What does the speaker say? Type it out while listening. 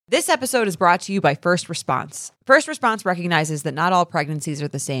This episode is brought to you by First Response. First Response recognizes that not all pregnancies are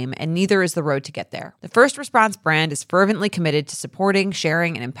the same, and neither is the road to get there. The First Response brand is fervently committed to supporting,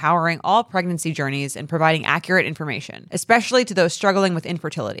 sharing, and empowering all pregnancy journeys and providing accurate information, especially to those struggling with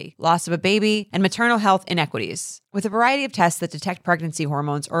infertility, loss of a baby, and maternal health inequities. With a variety of tests that detect pregnancy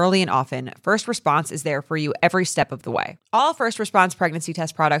hormones early and often, First Response is there for you every step of the way. All First Response pregnancy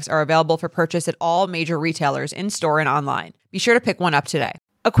test products are available for purchase at all major retailers in-store and online. Be sure to pick one up today.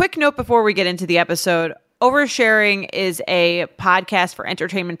 A quick note before we get into the episode. Oversharing is a podcast for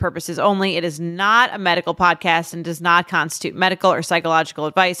entertainment purposes only. It is not a medical podcast and does not constitute medical or psychological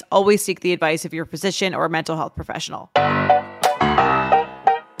advice. Always seek the advice of your physician or mental health professional.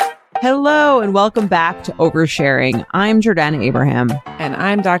 Hello and welcome back to Oversharing. I'm Jordana Abraham. And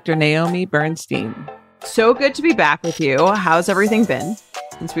I'm Dr. Naomi Bernstein. So good to be back with you. How's everything been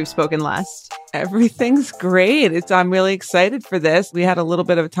since we've spoken last? Everything's great. I'm really excited for this. We had a little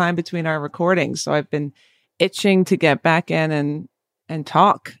bit of time between our recordings, so I've been itching to get back in and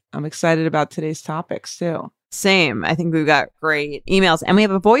talk. I'm excited about today's topics too. Same. I think we've got great emails and we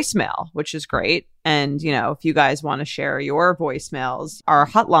have a voicemail, which is great. And, if you guys want to share your voicemails, our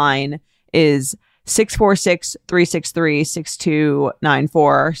hotline is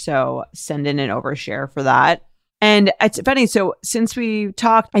 646-363-6294. So send in an overshare for that. And it's funny. So since we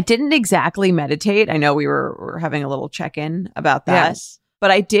talked, I didn't exactly meditate. I know we were having a little check-in about that. Yes.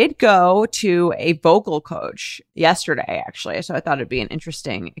 But I did go to a vocal coach yesterday, actually. So I thought it'd be an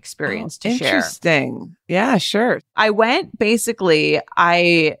interesting experience to share. Interesting. Yeah, sure. I went basically,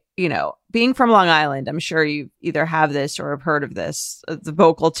 being from Long Island, I'm sure you either have this or have heard of this, the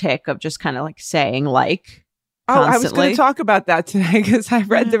vocal tick of just kind of like saying like constantly. I was going to talk about that today because I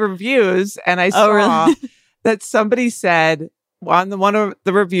read the reviews and I saw really? that somebody said on one of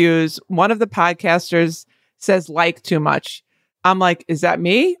the reviews, one of the podcasters says like too much. I'm like, is that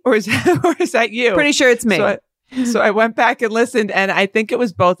me or is that you? Pretty sure it's me. So I went back and listened and I think it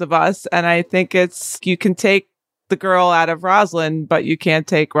was both of us. And I think you can take the girl out of Rosalind, but you can't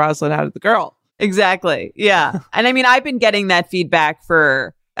take Rosalind out of the girl. Exactly. Yeah. And I mean, I've been getting that feedback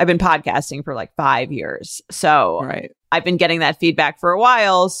I've been podcasting for like 5 years. So right. I've been getting that feedback for a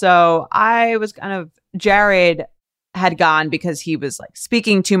while. So I was Jared had gone because he was like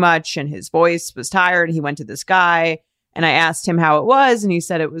speaking too much and his voice was tired. He went to this guy and I asked him how it was and he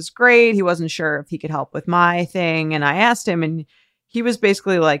said it was great. He wasn't sure if he could help with my thing. And I asked him and he was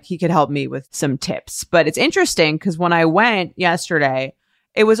basically like, he could help me with some tips. But it's interesting because when I went yesterday,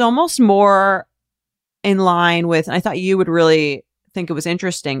 it was almost more in line with, and I thought you would really think it was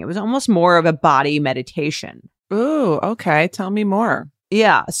interesting. It was almost more of a body meditation. Ooh, okay. Tell me more.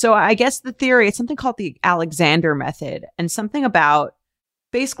 Yeah. So I guess the theory, it's something called the Alexander method and something about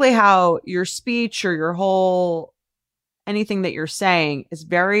basically how your speech or your whole, anything that you're saying is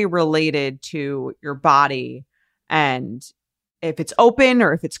very related to your body and if it's open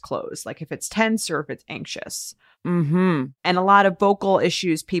or if it's closed, like if it's tense or if it's anxious. Mm-hmm. And a lot of vocal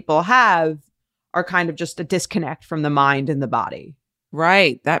issues people have are kind of just a disconnect from the mind and the body.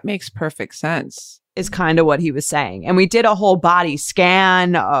 Right. That makes perfect sense. Is kind of what he was saying. And we did a whole body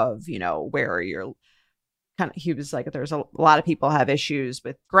scan of, where you're he was like, there's a lot of people have issues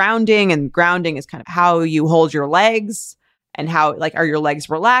with grounding, and grounding is kind of how you hold your legs and how, like, are your legs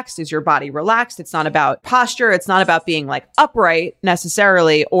relaxed? Is your body relaxed? It's not about posture. It's not about being like upright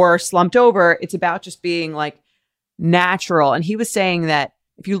necessarily or slumped over. It's about just being like natural. And he was saying that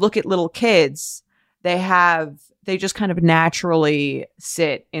if you look at little kids, they just kind of naturally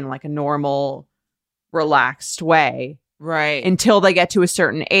sit in like a normal, relaxed way. Right. Until they get to a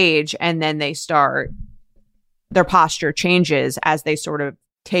certain age. And then their posture changes as they sort of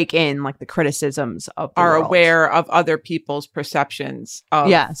take in like the criticisms of the world. Aware of other people's perceptions of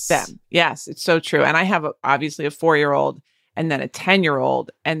them. Yes, it's so true. And I have obviously a 4-year-old and then a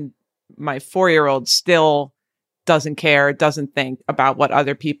 10-year-old, and my 4-year-old still doesn't care, doesn't think about what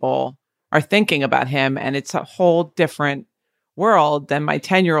other people are thinking about him. And it's a whole different world than my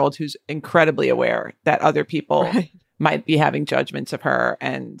 10-year-old who's incredibly aware that other people might be having judgments of her.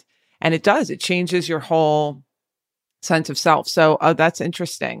 And it changes your whole sense of self. So that's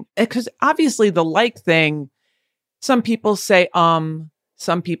interesting. Because obviously the like thing, some people say, some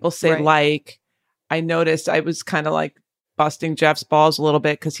people say like. I noticed I was kind of like busting Jeff's balls a little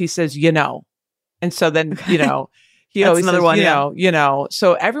bit because he says, And so then, he always says, one,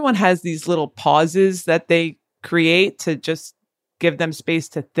 So everyone has these little pauses that they create to just give them space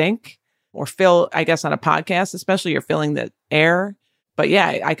to think or fill, I guess on a podcast, especially you're filling the air. But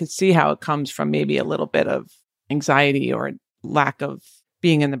yeah, I could see how it comes from maybe a little bit of anxiety or lack of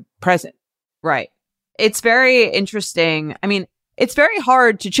being in the present. Right. It's very interesting. I mean, it's very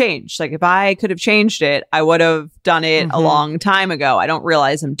hard to change. Like if I could have changed it, I would have done it a long time ago. I don't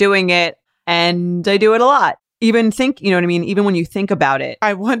realize I'm doing it, and I do it a lot. Even think, you know what I mean? Even when you think about it.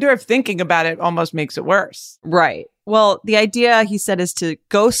 I wonder if thinking about it almost makes it worse. Right. Well, the idea, he said, is to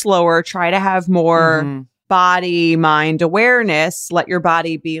go slower, try to have more body, mind awareness, let your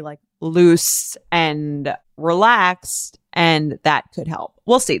body be like loose and relaxed, and that could help.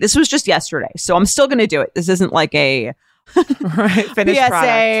 We'll see. This was just yesterday, so I'm still going to do it. This isn't like a finished PSA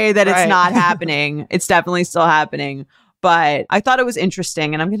product. That it's not happening. It's definitely still happening. But I thought it was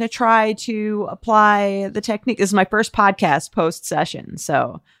interesting, and I'm going to try to apply the technique. This is my first podcast post-session,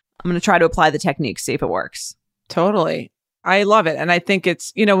 so I'm going to try to apply the technique, see if it works. Totally. I love it. And I think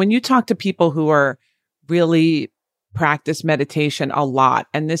it's, when you talk to people who are really practice meditation a lot,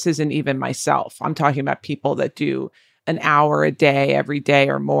 and this isn't even myself, I'm talking about people that do an hour a day, every day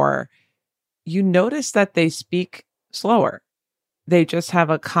or more, you notice that they speak slower. They just have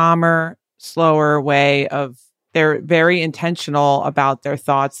a calmer, slower way of, they're very intentional about their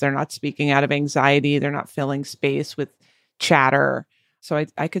thoughts. They're not speaking out of anxiety. They're not filling space with chatter. So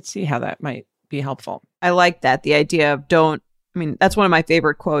I could see how that might be helpful. I like that. The idea of that's one of my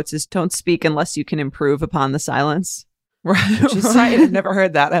favorite quotes is don't speak unless you can improve upon the silence. Right. I've never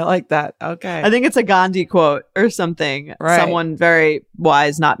heard that. I like that. Okay. I think it's a Gandhi quote or something. Right. Someone very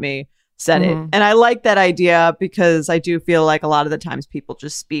wise, not me, said it. And I like that idea because I do feel like a lot of the times people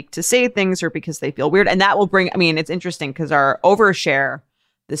just speak to say things or because they feel weird. And that will bring, it's interesting because our overshare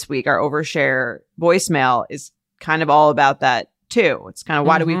this week, our overshare voicemail is kind of all about that too. It's kind of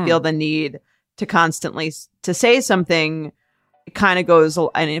why do we feel the need to constantly to say something? It kind of goes,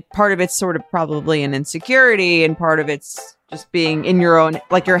 and part of it's sort of probably an insecurity, and part of it's just being in your own,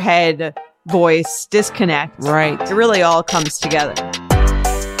 like your head voice disconnect. Right. It really all comes together.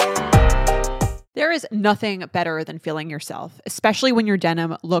 There is nothing better than feeling yourself, especially when your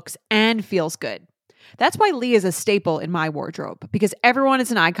denim looks and feels good. That's why Lee is a staple in my wardrobe, because everyone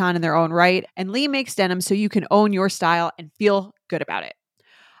is an icon in their own right, and Lee makes denim so you can own your style and feel good about it.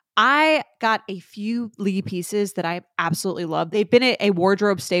 I got a few Lee pieces that I absolutely love. They've been a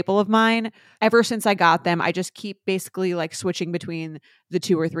wardrobe staple of mine ever since I got them. I just keep basically like switching between the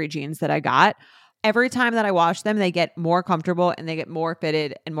 2 or 3 jeans that I got. Every time that I wash them, they get more comfortable and they get more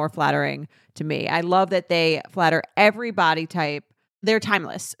fitted and more flattering to me. I love that they flatter every body type. They're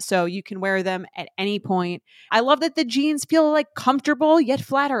timeless, so you can wear them at any point. I love that the jeans feel like comfortable yet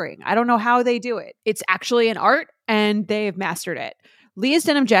flattering. I don't know how they do it. It's actually an art, and they've mastered it. Leah's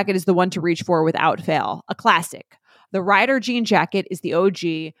denim jacket is the one to reach for without fail, a classic. The Rider jean jacket is the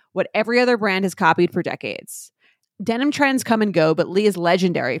OG, what every other brand has copied for decades. Denim trends come and go, but Lee is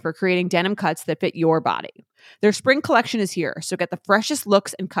legendary for creating denim cuts that fit your body. Their spring collection is here, so get the freshest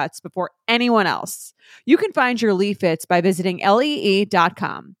looks and cuts before anyone else. You can find your Lee fits by visiting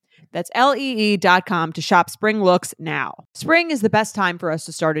lee.com. That's lee.com to shop spring looks now. Spring is the best time for us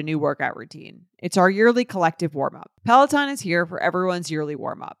to start a new workout routine. It's our yearly collective warm-up. Peloton is here for everyone's yearly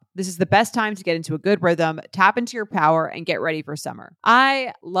warm-up. This is the best time to get into a good rhythm, tap into your power, and get ready for summer.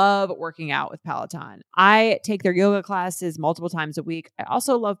 I love working out with Peloton. I take their yoga classes multiple times a week. I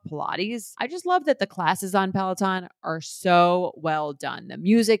also love Pilates. I just love that the classes on Peloton are so well done. The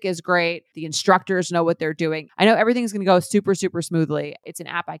music is great. The instructors know what they're doing. I know everything's going to go super, super smoothly. It's an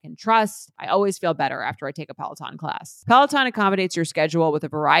app I can trust. I always feel better after I take a Peloton class. Peloton accommodates your schedule with a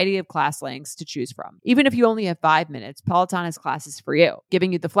variety of class lengths to choose from. Even if you only have 5 minutes, Peloton has classes for you,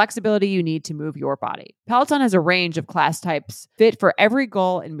 giving you the flexibility you need to move your body. Peloton has a range of class types fit for every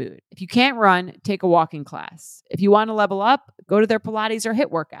goal and mood. If you can't run, take a walking class. If you want to level up, go to their Pilates or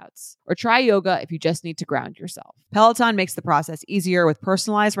HIIT workouts, or try yoga if you just need to ground yourself. Peloton makes the process easier with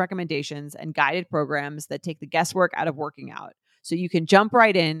personalized recommendations and guided programs that take the guesswork out of working out, so you can jump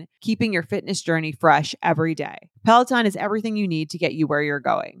right in, keeping your fitness journey fresh every day. Peloton is everything you need to get you where you're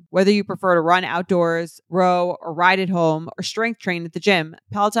going. Whether you prefer to run outdoors, row, or ride at home, or strength train at the gym,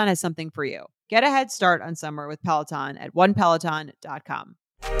 Peloton has something for you. Get a head start on summer with Peloton at onepeloton.com.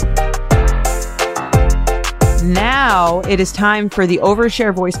 Now it is time for the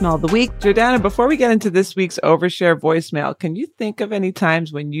Overshare voicemail of the week. Jordana, before we get into this week's Overshare voicemail, can you think of any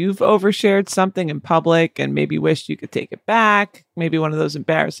times when you've overshared something in public and maybe wished you could take it back? Maybe one of those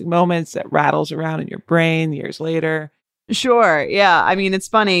embarrassing moments that rattles around in your brain years later? Sure. Yeah. I mean, it's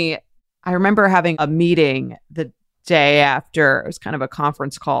funny. I remember having a meeting the day after, it was kind of a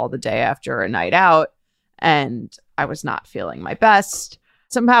conference call the day after a night out, and I was not feeling my best.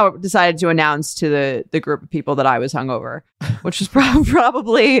 Somehow decided to announce to the group of people that I was hungover, which was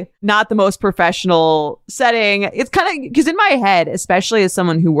probably not the most professional setting. It's kind of because in my head, especially as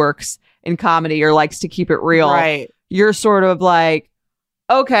someone who works in comedy or likes to keep it real, right? you're sort of like,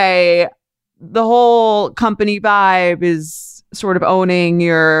 okay, the whole company vibe is sort of owning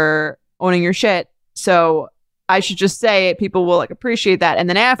your shit. So I should just say it. People will like appreciate that. And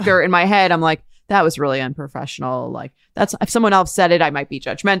then after, in my head, I'm like, that was really unprofessional. Like, that's, if someone else said it, I might be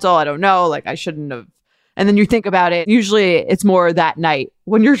judgmental. I don't know. Like, I shouldn't have. And then you think about it. Usually it's more that night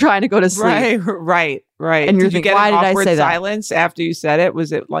when you're trying to go to sleep. Right. And you're thinking, why did I say that? Silence after you said it?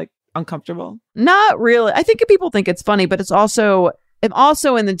 Was it like uncomfortable? Not really. I think people think it's funny, but I'm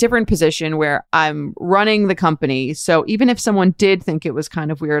also in the different position where I'm running the company. So even if someone did think it was kind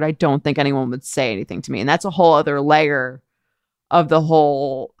of weird, I don't think anyone would say anything to me. And that's a whole other layer of the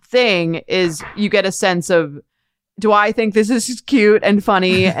whole thing, is you get a sense of, do I think this is cute and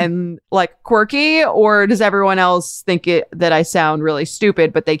funny and like quirky, or does everyone else think that I sound really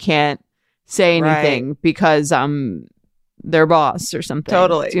stupid, but they can't say anything because I'm their boss or something?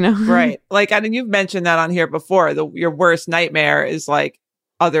 Totally. You know? Right. Like, I mean, you've mentioned that on here before. Your worst nightmare is like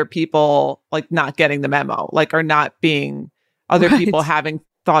other people like not getting the memo, like, or not being other people having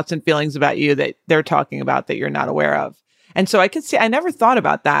thoughts and feelings about you that they're talking about that you're not aware of. And so I could see, I never thought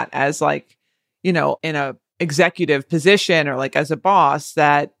about that as like, in a executive position or like as a boss,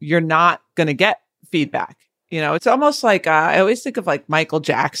 that you're not going to get feedback. It's almost like, I always think of like Michael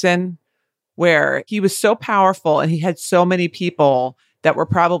Jackson, where he was so powerful and he had so many people that were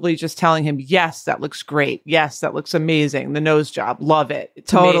probably just telling him, yes, that looks great. Yes, that looks amazing. The nose job. Love it.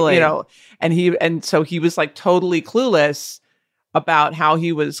 It's totally. And so he was like totally clueless about how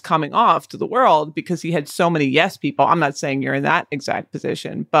he was coming off to the world because he had so many yes people. I'm not saying you're in that exact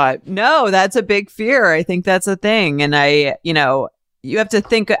position, but no, that's a big fear. I think that's a thing. And you have to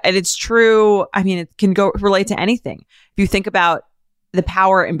think, and it's true. I mean, it can relate to anything. If you think about the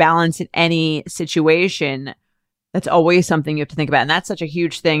power imbalance in any situation, that's always something you have to think about. And that's such a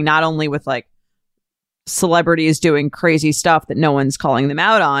huge thing, not only with like celebrities doing crazy stuff that no one's calling them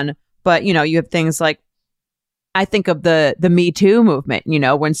out on, but, you have things like, I think of the Me Too movement,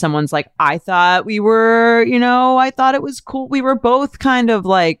 when someone's like, I thought it was cool. We were both kind of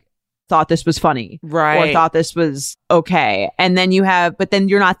like, thought this was funny, right? Or thought this was okay. And then but then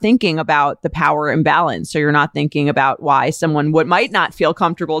you're not thinking about the power imbalance. So you're not thinking about why someone might not feel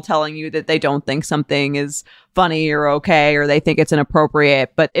comfortable telling you that they don't think something is funny or okay, or they think it's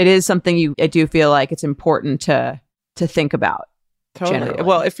inappropriate. But it is something I do feel like it's important to think about. Totally. Generally.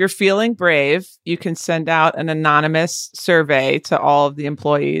 Well, if you're feeling brave, you can send out an anonymous survey to all of the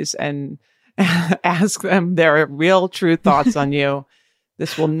employees and ask them their real true thoughts on you.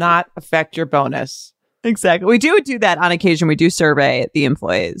 This will not affect your bonus. Exactly. We do that on occasion. We do survey the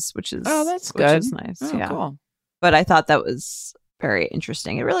employees, which is that's good. Which is nice. Oh, yeah. Cool. But I thought that was very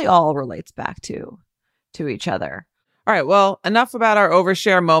interesting. It really all relates back to each other. All right. Well, enough about our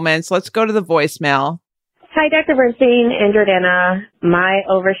overshare moments. Let's go to the voicemail. Hi, Dr. Bernstein and Jordana. My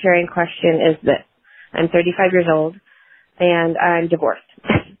oversharing question is this. I'm 35 years old and I'm divorced.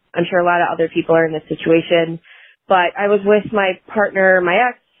 I'm sure a lot of other people are in this situation, but I was with my partner, my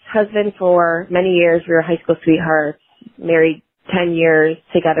ex-husband, for many years. We were high school sweethearts, married 10 years,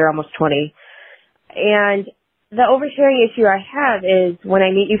 together almost 20. And the oversharing issue I have is when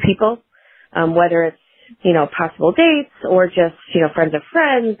I meet new people, whether it's, possible dates or just, friends of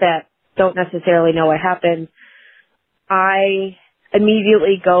friends that don't necessarily know what happened, I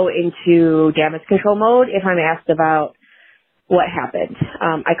immediately go into damage control mode if I'm asked about what happened.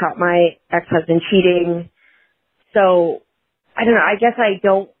 I caught my ex-husband cheating. So I don't know. I guess I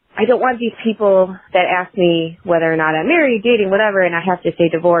don't want these people that ask me whether or not I'm married, dating, whatever, and I have to say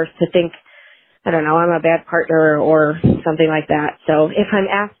divorced to think, I don't know, I'm a bad partner or something like that. So if I'm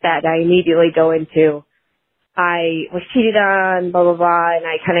asked that, I immediately go into, I was cheated on, blah, blah, blah, and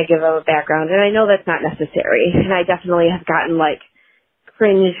I kind of give them a background. And I know that's not necessary. And I definitely have gotten like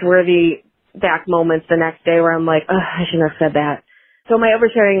cringe-worthy back moments the next day where I'm like, ugh, I shouldn't have said that. So my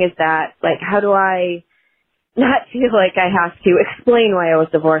oversharing is that, like, how do I not feel like I have to explain why I was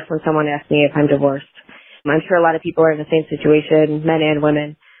divorced when someone asks me if I'm divorced? I'm sure a lot of people are in the same situation, men and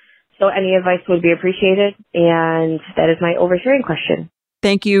women. So any advice would be appreciated. And that is my oversharing question.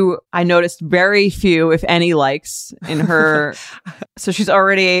 Thank you. I noticed very few, if any, likes in her. So she's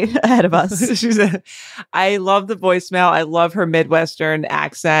already ahead of us. I love the voicemail. I love her Midwestern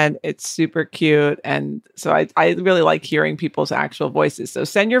accent. It's super cute. And so I really like hearing people's actual voices. So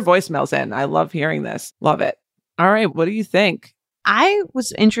send your voicemails in. I love hearing this. Love it. All right. What do you think? I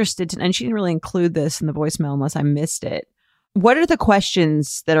was interested and she didn't really include this in the voicemail unless I missed it. What are the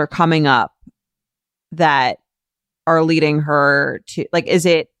questions that are coming up that are leading her to, like, is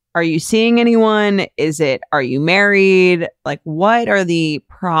it, are you seeing anyone? Is it, are you married? Like, what are the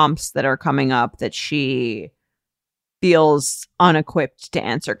prompts that are coming up that she feels unequipped to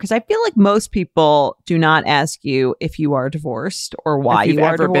answer. Because I feel like most people do not ask you if you are divorced or why you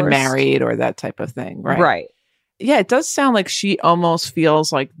are divorced. If you've ever been married or that type of thing, right? Right. Yeah, it does sound like she almost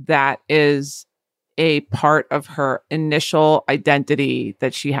feels like that is a part of her initial identity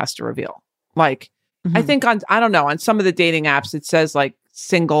that she has to reveal. Like, I think I don't know, on some of the dating apps, it says like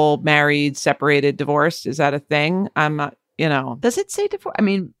single, married, separated, divorced. Is that a thing? I'm not, Does it say divorce? I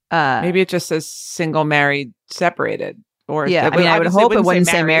mean, maybe it just says single, married, separated. Or yeah, I mean, I would hope it wouldn't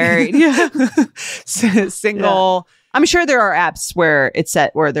say married. Yeah. Single. Yeah. I'm sure there are apps where it's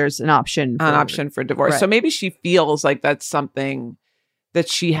set where there's an option for divorce. Right. So maybe she feels like that's something that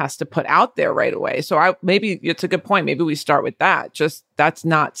she has to put out there right away. So maybe it's a good point. Maybe we start with that. Just that's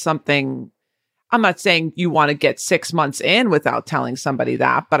not something. I'm not saying you want to get 6 months in without telling somebody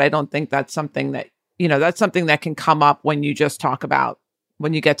that, but I don't think that's something that, that's something that can come up when you just talk about,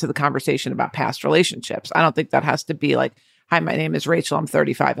 when you get to the conversation about past relationships. I don't think that has to be like, hi, my name is Rachel. I'm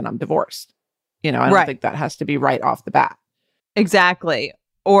 35 and I'm divorced. I don't think that has to be right off the bat. Exactly.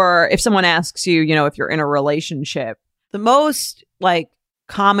 Or if someone asks you, if you're in a relationship, the most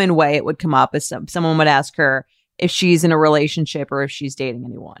common way it would come up is someone would ask her if she's in a relationship or if she's dating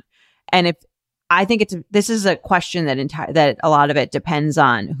anyone. And I think this is a question that a lot of it depends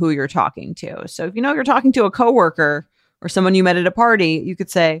on who you're talking to. So if you're talking to a coworker or someone you met at a party, you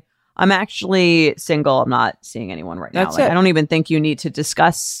could say, I'm actually single. I'm not seeing anyone right now. I don't even think you need to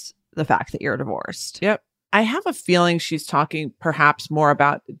discuss the fact that you're divorced. Yep. I have a feeling she's talking perhaps more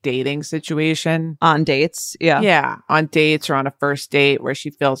about the dating situation. On dates. Yeah. Yeah. On dates or on a first date where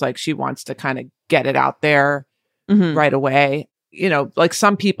she feels like she wants to kind of get it out there right away. Like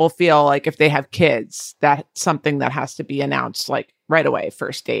some people feel like if they have kids, that's something that has to be announced like right away.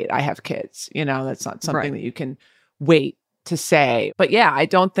 First date, I have kids. That's not something that you can wait to say. But yeah, I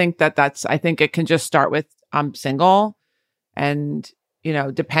don't think I think it can just start with I'm single. And,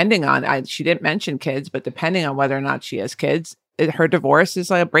 depending on, she didn't mention kids, but depending on whether or not she has kids, her divorce is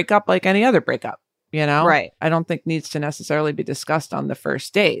like a breakup like any other breakup, Right. I don't think needs to necessarily be discussed on the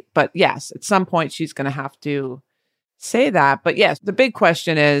first date. But yes, at some point she's going to have to say that. But yes, the big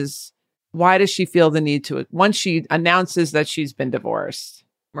question is, why does she feel the need to, once she announces that she's been divorced,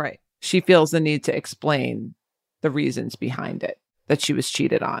 right? She feels the need to explain the reasons behind it, that she was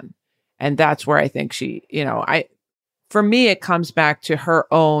cheated on. And that's where I think for me, it comes back to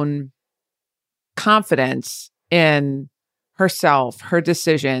her own confidence in herself, her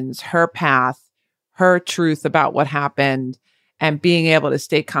decisions, her path, her truth about what happened, and being able to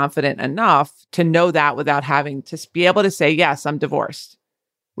stay confident enough to know that without having to be able to say, yes, I'm divorced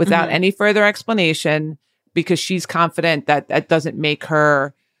without any further explanation, because she's confident that that doesn't make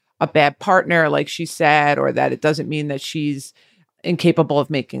her a bad partner, like she said, or that it doesn't mean that she's incapable of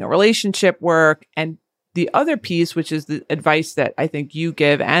making a relationship work. And the other piece, which is the advice that I think you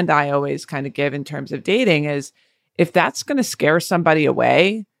give and I always kind of give in terms of dating, is if that's going to scare somebody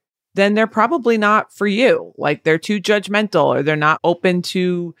away, then they're probably not for you. Like they're too judgmental, or they're not open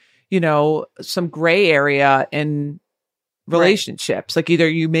to, some gray area in relationships. Right. Like either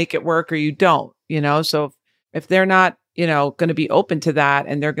you make it work or you don't, So if they're not, going to be open to that,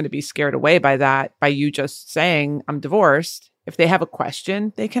 and they're going to be scared away by that, by you just saying, I'm divorced, if they have a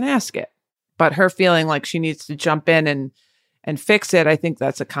question, they can ask it. But her feeling like she needs to jump in and fix it, I think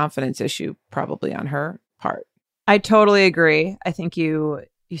that's a confidence issue probably on her part. I totally agree. I think you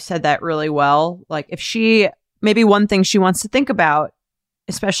said that really well. Like maybe one thing she wants to think about,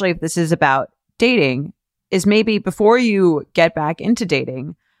 especially if this is about dating, is maybe before you get back into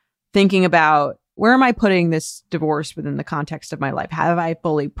dating, thinking about, where am I putting this divorce within the context of my life? Have I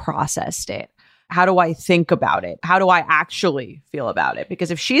fully processed it? How do I think about it? How do I actually feel about it?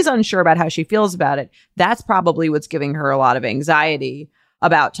 Because if she's unsure about how she feels about it, that's probably what's giving her a lot of anxiety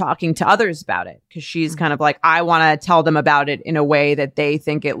about talking to others about it. Because she's kind of like, I want to tell them about it in a way that they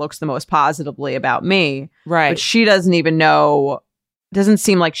think it looks the most positively about me. Right. But she doesn't even know, doesn't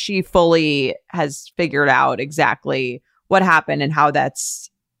seem like she fully has figured out exactly what happened and how that's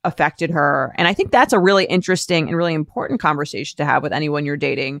affected her. And I think that's a really interesting and really important conversation to have with anyone you're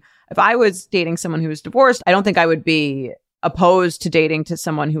dating. If I was dating someone who was divorced, I don't think I would be opposed to dating to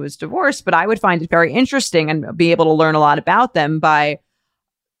someone who is divorced, but I would find it very interesting and be able to learn a lot about them by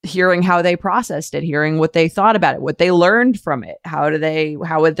hearing how they processed it, hearing what they thought about it, what they learned from it, how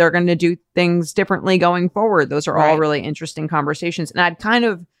they're going to do things differently going forward. Those are all really interesting conversations. And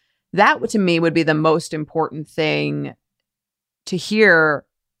that to me would be the most important thing to hear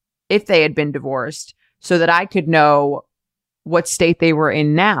if they had been divorced, so that I could know what state they were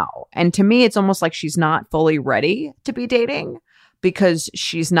in now. And to me, it's almost like she's not fully ready to be dating because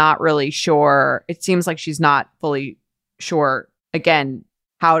she's not really sure. It seems like she's not fully sure, again,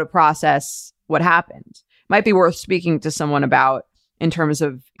 how to process what happened. Might be worth speaking to someone about in terms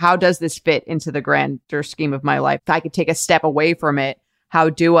of how does this fit into the grander scheme of my life? If I could take a step away from it, how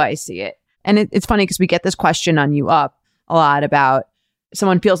do I see it? And it's funny because we get this question on You Up a lot about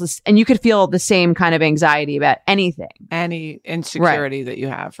someone feels this, and you could feel the same kind of anxiety about anything. Any insecurity that you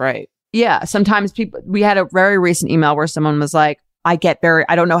have, right? Yeah. Sometimes we had a very recent email where someone was like, I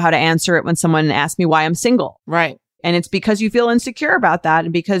don't know how to answer it when someone asks me why I'm single. Right. And it's because you feel insecure about that.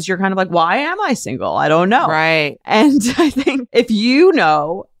 And because you're kind of like, why am I single? I don't know. Right. And I think if you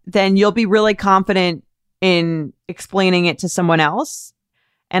know, then you'll be really confident in explaining it to someone else.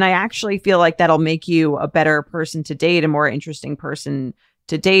 And I actually feel like that'll make you a better person to date, a more interesting person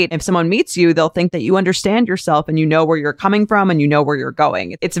to date. If someone meets you, they'll think that you understand yourself and you know where you're coming from and you know where you're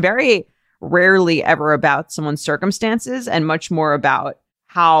going. It's very rarely ever about someone's circumstances and much more about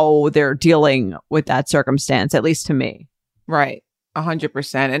how they're dealing with that circumstance, at least to me. Right.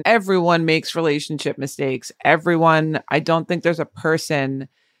 100%. And everyone makes relationship mistakes. I don't think there's a person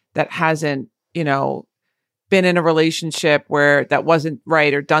that hasn't, been in a relationship where that wasn't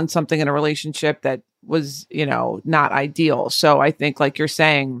right or done something in a relationship that was, not ideal. So I think, like you're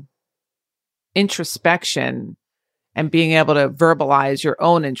saying, introspection and being able to verbalize your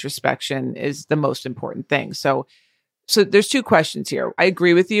own introspection is the most important thing. So there's two questions here. I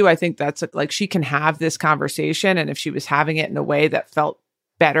agree with you. I think that's like she can have this conversation. And if she was having it in a way that felt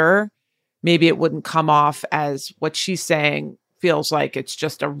better, maybe it wouldn't come off as what she's saying feels like it's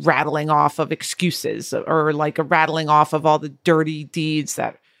just a rattling off of excuses or like a rattling off of all the dirty deeds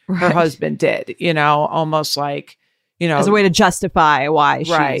that her husband did, almost like, as a way to justify why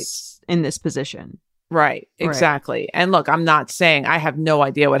she's in this position. Right. Exactly. And look, I'm not saying I have no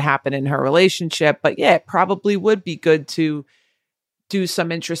idea what happened in her relationship, but yeah, it probably would be good to do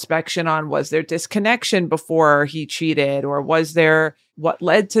some introspection on, was there disconnection before he cheated, or was there what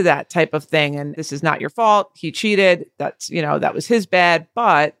led to that type of thing? And this is not your fault. He cheated. That's, that was his bad,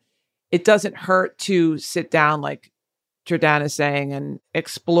 but it doesn't hurt to sit down, like Jordana is saying, and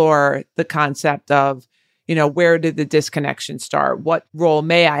explore the concept of, where did the disconnection start? What role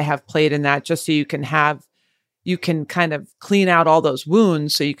may I have played in that? Just so you can kind of clean out all those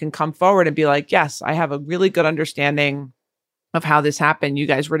wounds so you can come forward and be like, yes, I have a really good understanding of how this happened. You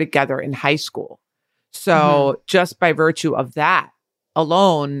guys were together in high school. So just by virtue of that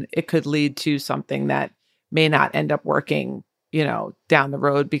alone, it could lead to something that may not end up working, down the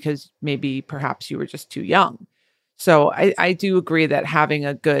road because perhaps you were just too young. So I do agree that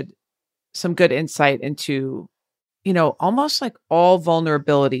having some good insight into, almost like all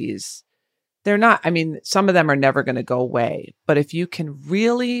vulnerabilities, some of them are never going to go away. But if you can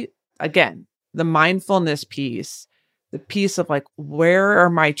really, again, the mindfulness piece, the piece of like, where are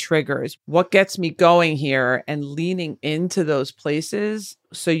my triggers? What gets me going here? And leaning into those places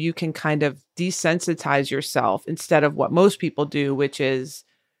so you can kind of desensitize yourself instead of what most people do, which is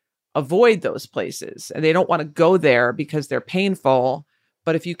avoid those places. And they don't want to go there because they're painful.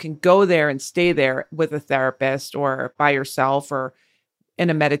 But if you can go there and stay there with a therapist or by yourself or in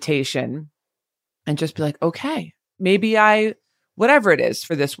a meditation and just be like, okay, maybe whatever it is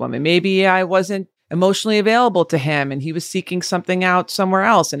for this woman, maybe I wasn't emotionally available to him and he was seeking something out somewhere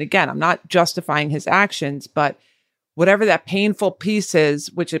else. And again, I'm not justifying his actions, but whatever that painful piece is,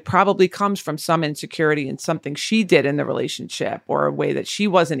 which it probably comes from some insecurity and something she did in the relationship or a way that she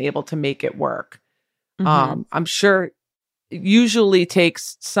wasn't able to make it work. I'm sure it usually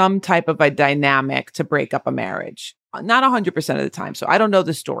takes some type of a dynamic to break up a marriage. Not 100% of the time. So I don't know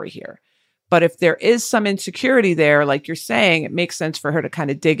the story here. But if there is some insecurity there, like you're saying, it makes sense for her to kind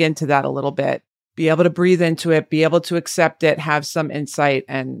of dig into that a little bit, be able to breathe into it, be able to accept it, have some insight,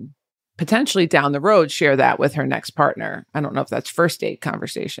 and potentially down the road share that with her next partner. I don't know if that's first date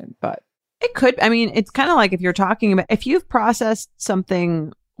conversation, but it could. It's kind of like if you're talking about, if you've processed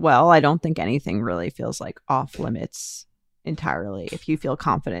something well, I don't think anything really feels like off limits entirely if you feel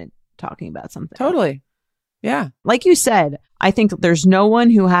confident talking about something. Totally. Yeah. Like you said, I think there's no one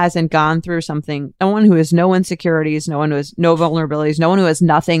who hasn't gone through something, no one who has no insecurities, no one who has no vulnerabilities, no one who has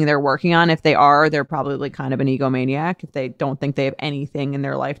nothing they're working on. If they are, they're probably kind of an egomaniac if they don't think they have anything in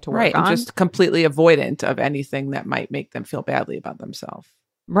their life to work on. Right. Just completely avoidant of anything that might make them feel badly about themselves.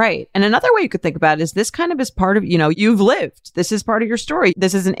 Right. And another way you could think about it is this kind of is part of, you've lived. This is part of your story.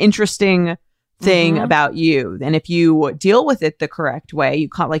 This is an interesting thing about you. And if you deal with it the correct way, you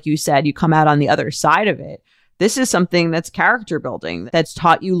come, like you said, you come out on the other side of it. This is something that's character building, that's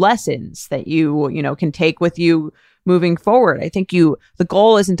taught you lessons that you can take with you moving forward. I think the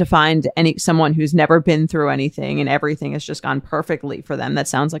goal isn't to find someone who's never been through anything and everything has just gone perfectly for them. That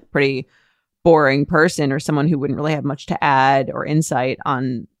sounds like pretty boring person or someone who wouldn't really have much to add or insight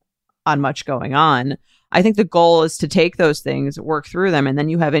on much going on. I think the goal is to take those things, work through them, and then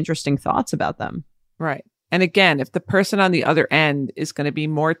you have interesting thoughts about them. Right. And again, if the person on the other end is going to be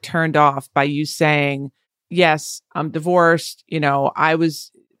more turned off by you saying, yes, I'm divorced, I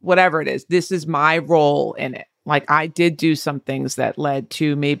was, whatever it is, this is my role in it. Like, I did do some things that led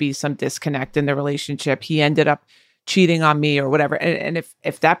to maybe some disconnect in the relationship. He ended up cheating on me or whatever. And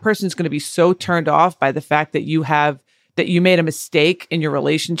if that person's going to be so turned off by the fact that you made a mistake in your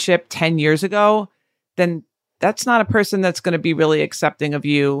relationship 10 years ago, then that's not a person that's going to be really accepting of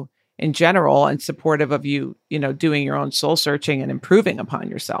you in general and supportive of you, doing your own soul searching and improving upon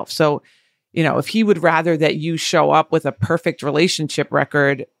yourself. So, if he would rather that you show up with a perfect relationship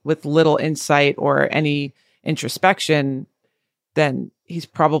record with little insight or any introspection, then he's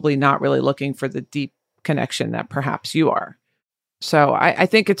probably not really looking for the deep connection that perhaps you are. So I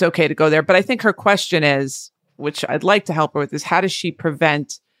think it's okay to go there. But I think her question is, which I'd like to help her with, is how does she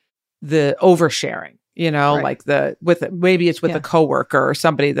prevent the oversharing? Right. Like maybe it's with a coworker or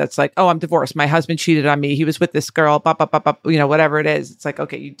somebody that's like, oh, I'm divorced. My husband cheated on me. He was with this girl, whatever it is. It's like,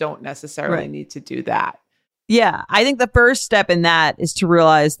 okay, you don't necessarily need to do that. Yeah. I think the first step in that is to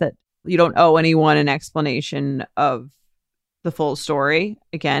realize that you don't owe anyone an explanation of the full story,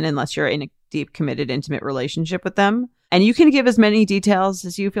 again, unless you're in a deep, committed, intimate relationship with them. And you can give as many details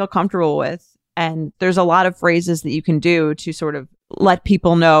as you feel comfortable with. And there's a lot of phrases that you can do to sort of let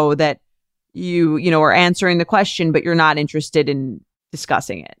people know that you are answering the question, but you're not interested in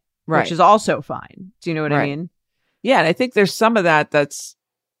discussing it, which is also fine. Do you know what I mean? Yeah. And I think there's some of that's,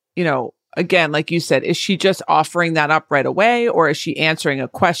 again, like you said, is she just offering that up right away, or is she answering a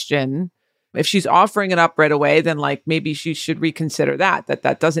question? If she's offering it up right away, then like maybe she should reconsider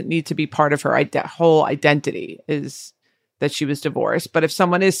that doesn't need to be part of her whole identity, is that she was divorced. But if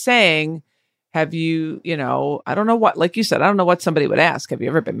someone is saying, have you, I don't know what, like you said, I don't know what somebody would ask. Have you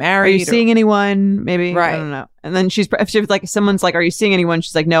ever been married? Are you seeing anyone? Maybe. Right. I don't know. And then if like, someone's like, are you seeing anyone?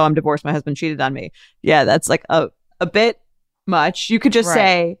 She's like, no, I'm divorced. My husband cheated on me. Yeah, that's like a bit much. You could just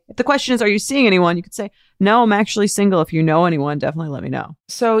say, if the question is, are you seeing anyone? You could say, no, I'm actually single. If you know anyone, definitely let me know.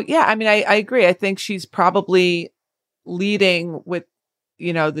 So, yeah, I mean, I agree. I think she's probably leading with,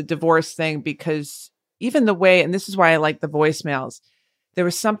 the divorce thing, because even the way, and this is why I like the voicemails, there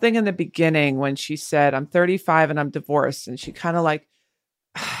was something in the beginning when she said, I'm 35 and I'm divorced. And she kind of like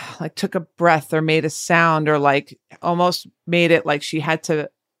took a breath or made a sound, or like almost made it like she had to,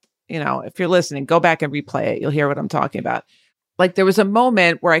 if you're listening, go back and replay it. You'll hear what I'm talking about. Like there was a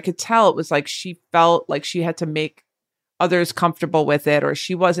moment where I could tell it was like she felt like she had to make others comfortable with it, or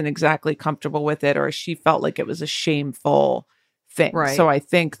she wasn't exactly comfortable with it, or she felt like it was a shameful thing. Right. So I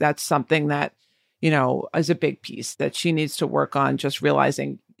think that's something that, is a big piece that she needs to work on, just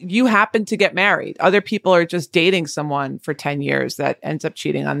realizing you happen to get married. Other people are just dating someone for 10 years that ends up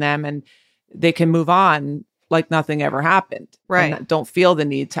cheating on them, and they can move on like nothing ever happened. Right. And don't feel the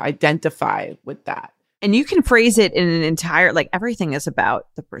need to identify with that. And you can phrase it in an entire, like everything is about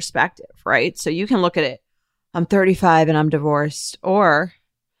the perspective, right? So you can look at it, I'm 35 and I'm divorced, or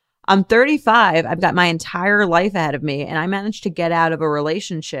I'm 35, I've got my entire life ahead of me, and I managed to get out of a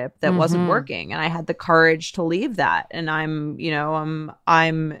relationship that wasn't working, and I had the courage to leave that, and I'm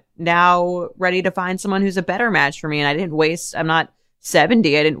now ready to find someone who's a better match for me, and I'm not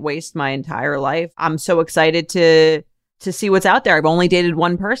 70, I didn't waste my entire life. I'm so excited to see what's out there. I've only dated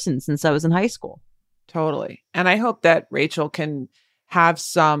one person since I was in high school. Totally. And I hope that Rachel can have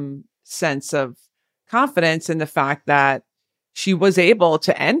some sense of confidence in the fact that she was able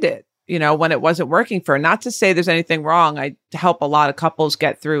to end it, when it wasn't working for her. Not to say there's anything wrong. I help a lot of couples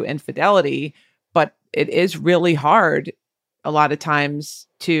get through infidelity, but it is really hard a lot of times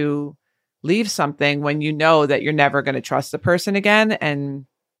to leave something when you know that you're never going to trust the person again. And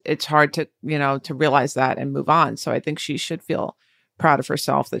it's hard to, to realize that and move on. So I think she should feel proud of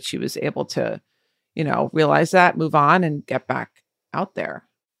herself that she was able to, realize that, move on, and get back out there.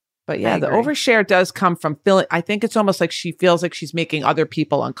 But yeah, the overshare does come from feeling, I think it's almost like she feels like she's making other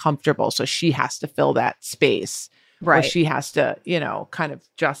people uncomfortable. So she has to fill that space. Right. Or she has to, kind of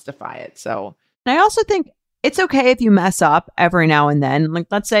justify it. So and I also think it's okay if you mess up every now and then. Like,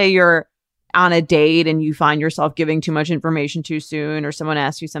 let's say you're on a date and you find yourself giving too much information too soon, or someone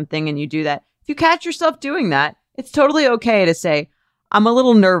asks you something and you do that. If you catch yourself doing that, it's totally okay to say, I'm a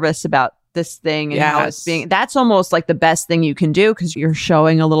little nervous about this thing and how it's being. That's almost like the best thing you can do, because you're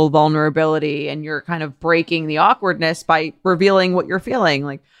showing a little vulnerability and you're kind of breaking the awkwardness by revealing what you're feeling.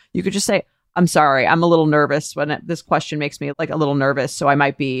 Like, you could just say, I'm sorry, I'm a little nervous this question makes me like a little nervous, so I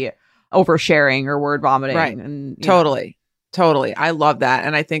might be oversharing or word vomiting. Right. And totally. I love that.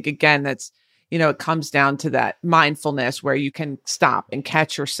 And I think, again, that's, it comes down to that mindfulness where you can stop and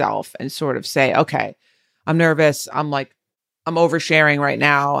catch yourself and sort of say, okay, I'm nervous. I'm oversharing right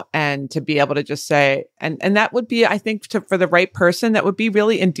now. And to be able to just say, and that would be, I think for the right person, that would be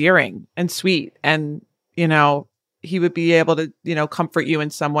really endearing and sweet. And, he would be able to, comfort you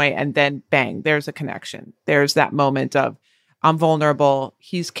in some way. And then bang, there's a connection. There's that moment of I'm vulnerable.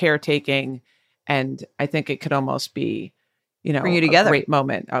 He's caretaking. And I think it could almost be, bring you together. A great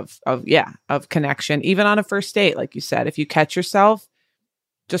moment of connection, even on a first date. Like you said, if you catch yourself,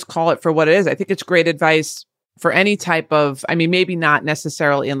 just call it for what it is. I think it's great advice for any type of, maybe not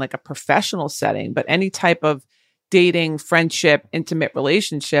necessarily in like a professional setting, but any type of dating, friendship, intimate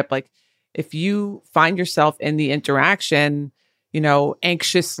relationship. Like if you find yourself in the interaction,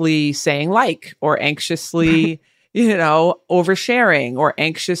 anxiously saying or anxiously, oversharing or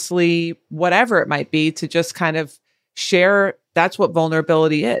anxiously, whatever it might be, to just kind of share. That's what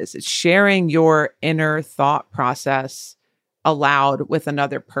vulnerability is. It's sharing your inner thought process aloud with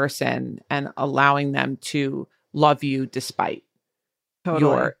another person and allowing them to love you despite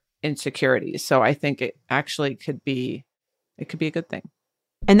your insecurities. So I think it actually could be a good thing.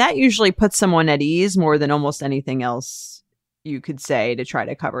 And that usually puts someone at ease more than almost anything else you could say to try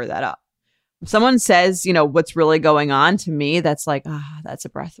to cover that up. If someone says, what's really going on, to me, that's like, that's a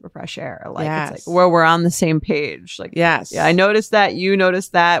breath of fresh air. Like, yes. It's like, well, we're on the same page. Like, yes. Yeah, I noticed that. You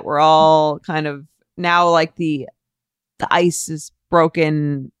noticed that. We're all kind of now like the ice is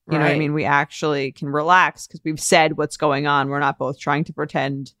broken. You know what I mean? We actually can relax because we've said what's going on. We're not both trying to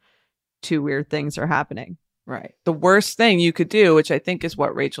pretend two weird things are happening. Right. The worst thing you could do, which I think is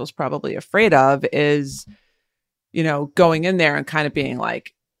what Rachel's probably afraid of, is, going in there and kind of being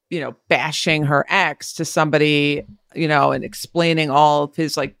like, bashing her ex to somebody, and explaining all of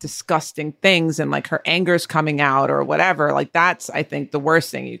his like disgusting things and like her anger's coming out or whatever. Like that's, I think the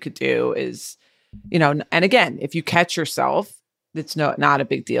worst thing you could do is, and again, if you catch yourself, it's not a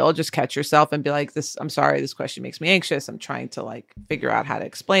big deal. Just catch yourself and be like, I'm sorry, this question makes me anxious. I'm trying to like figure out how to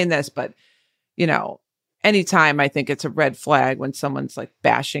explain this. But, anytime, I think it's a red flag when someone's like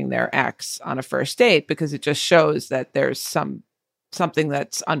bashing their ex on a first date, because it just shows that there's something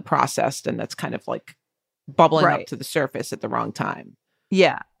that's unprocessed and that's kind of like bubbling up to the surface at the wrong time.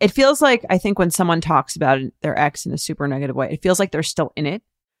 Yeah. It feels like, I think when someone talks about their ex in a super negative way, it feels like they're still in it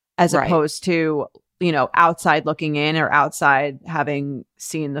as opposed to, outside looking in or outside having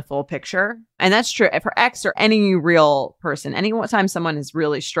seen the full picture. And that's true for ex or any real person. Anytime someone is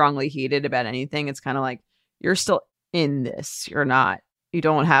really strongly heated about anything, it's kind of like, you're still in this. You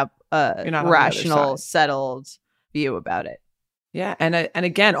don't have a rational, settled view about it. Yeah. And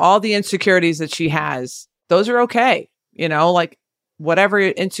again, all the insecurities that she has, those are okay. Like whatever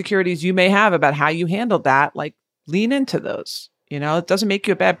insecurities you may have about how you handled that, like lean into those. It doesn't make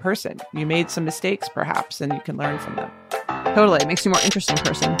you a bad person. You made some mistakes perhaps, and you can learn from them. Totally. It makes you a more interesting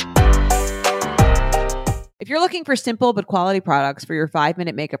person. If you're looking for simple but quality products for your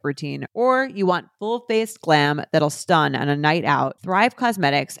 5-minute makeup routine, or you want full-faced glam that'll stun on a night out, Thrive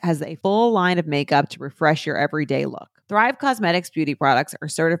Cosmetics has a full line of makeup to refresh your everyday look. Thrive Cosmetics beauty products are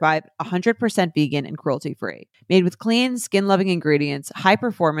certified 100% vegan and cruelty-free. Made with clean, skin-loving ingredients, high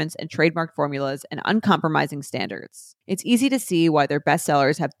performance and trademark formulas, and uncompromising standards. It's easy to see why their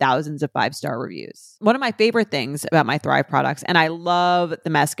bestsellers have thousands of 5-star reviews. One of my favorite things about my Thrive products, and I love the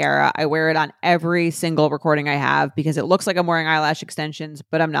mascara. I wear it on every single recording I have because it looks like I'm wearing eyelash extensions,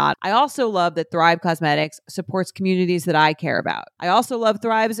 but I'm not. I also love that Thrive Cosmetics supports communities that I care about. I also love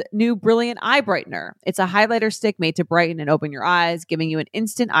Thrive's new Brilliant Eye Brightener. It's a highlighter stick made to brighten and open your eyes, giving you an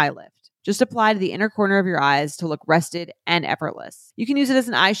instant eye lift. Just apply to the inner corner of your eyes to look rested and effortless. You can use it as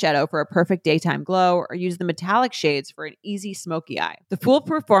an eyeshadow for a perfect daytime glow, or use the metallic shades for an easy smoky eye. The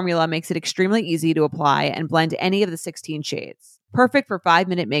foolproof formula makes it extremely easy to apply and blend any of the 16 shades. Perfect for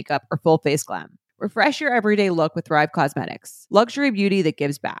 5-minute makeup or full face glam. Refresh your everyday look with Thrive Cosmetics. Luxury beauty that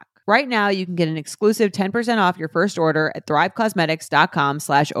gives back. Right now, you can get an exclusive 10% off your first order at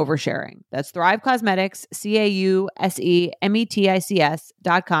thrivecosmetics.com/oversharing. That's Thrive Cosmetics,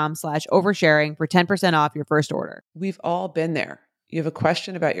 CAUSEMETICS.com/oversharing for 10% off your first order. We've all been there. You have a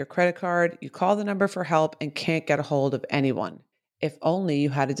question about your credit card, you call the number for help and can't get a hold of anyone. If only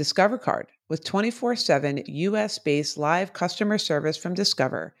you had a Discover card. With 24/7 US-based live customer service from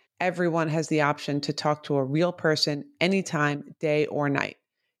Discover, everyone has the option to talk to a real person anytime, day or night.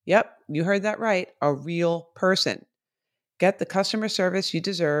 Yep, you heard that right. A real person. Get the customer service you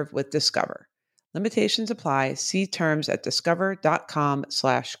deserve with Discover. Limitations apply. See terms at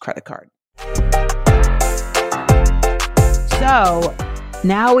discover.com/creditcard. So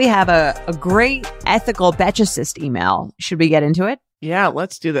now we have a great ethical betch assist email. Should we get into it? Yeah,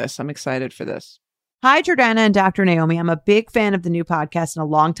 let's do this. I'm excited for this. Hi, Jordana and Dr. Naomi. I'm a big fan of the new podcast and a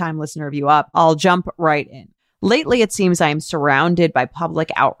longtime listener of You Up. I'll jump right in. Lately, it seems I am surrounded by public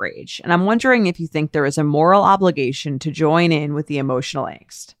outrage, and I'm wondering if you think there is a moral obligation to join in with the emotional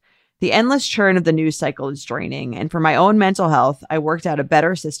angst. The endless churn of the news cycle is draining, and for my own mental health, I worked out a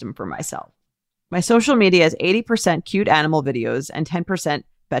better system for myself. My social media is 80% cute animal videos and 10%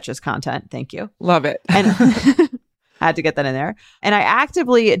 Betches content. Thank you. Love it. And I had to get that in there. And I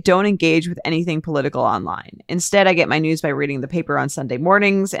actively don't engage with anything political online. Instead, I get my news by reading the paper on Sunday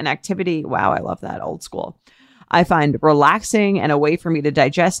mornings, an activity, wow, I love that, old school, I find relaxing and a way for me to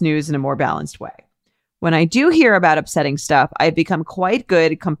digest news in a more balanced way. When I do hear about upsetting stuff, I've become quite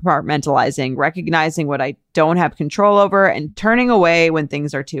good at compartmentalizing, recognizing what I don't have control over, and turning away when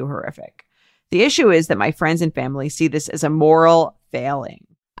things are too horrific. The issue is that my friends and family see this as a moral failing.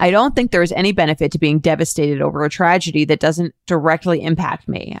 I don't think there is any benefit to being devastated over a tragedy that doesn't directly impact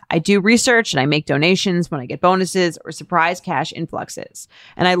me. I do research and I make donations when I get bonuses or surprise cash influxes.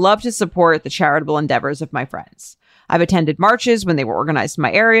 And I love to support the charitable endeavors of my friends. I've attended marches when they were organized in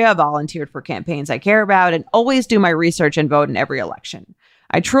my area, volunteered for campaigns I care about, and always do my research and vote in every election.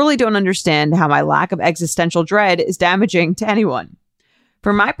 I truly don't understand how my lack of existential dread is damaging to anyone.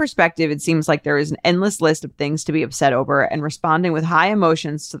 From my perspective, it seems like there is an endless list of things to be upset over, and responding with high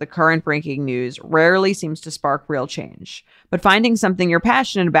emotions to the current breaking news rarely seems to spark real change. But finding something you're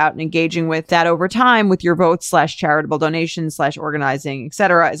passionate about and engaging with that over time with your votes / charitable donations / organizing,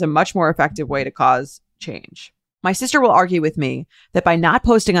 etc., is a much more effective way to cause change. My sister will argue with me that by not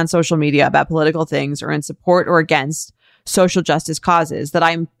posting on social media about political things or in support or against social justice causes, that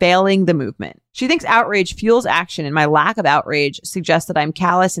I'm failing the movement. She thinks outrage fuels action, and my lack of outrage suggests that I'm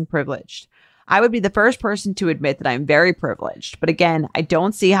callous and privileged. I would be the first person to admit that I'm very privileged, but again, I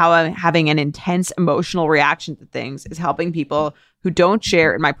don't see how having an intense emotional reaction to things is helping people who don't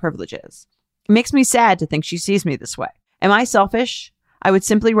share in my privileges. It makes me sad to think she sees me this way. Am I selfish? I would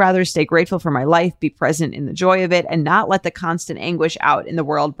simply rather stay grateful for my life, be present in the joy of it, and not let the constant anguish out in the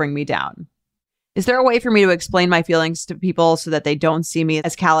world bring me down. Is there a way for me to explain my feelings to people so that they don't see me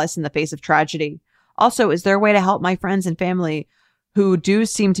as callous in the face of tragedy? Also, is there a way to help my friends and family who do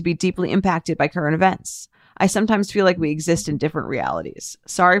seem to be deeply impacted by current events? I sometimes feel like we exist in different realities.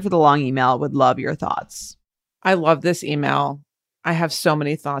 Sorry for the long email. Would love your thoughts. I love this email. I have so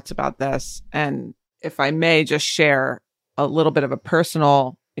many thoughts about this. And if I may just share a little bit of a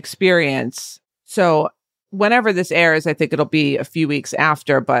personal experience. So whenever this airs, I think it'll be a few weeks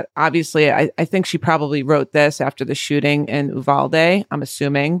after, but obviously I think she probably wrote this after the shooting in Uvalde, I'm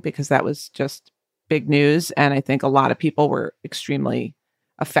assuming, because that was just big news. And I think a lot of people were extremely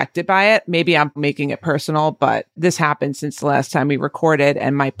affected by it. Maybe I'm making it personal, but this happened since the last time we recorded.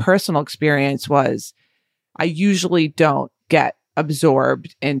 And my personal experience was I usually don't get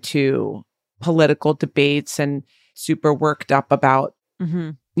absorbed into political debates and super worked up about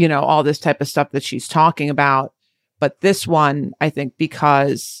all this type of stuff that she's talking about. But this one, I think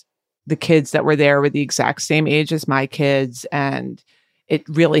because the kids that were there were the exact same age as my kids, and it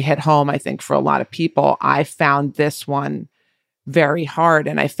really hit home, I think, for a lot of people. I found this one very hard.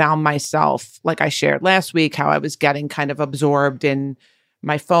 And I found myself, like I shared last week, how I was getting kind of absorbed in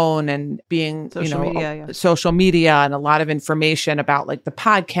my phone and being, social media and a lot of information about like the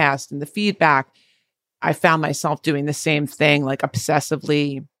podcast and the feedback. I found myself doing the same thing, like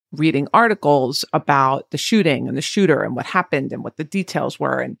obsessively reading articles about the shooting and the shooter and what happened and what the details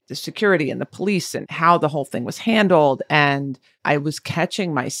were and the security and the police and how the whole thing was handled. And I was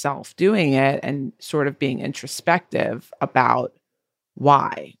catching myself doing it and sort of being introspective about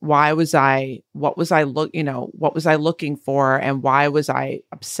why was I, what was I looking for, and why was I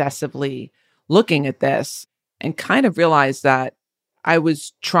obsessively looking at this, and kind of realized that I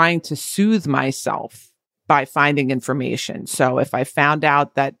was trying to soothe myself by finding information. So if I found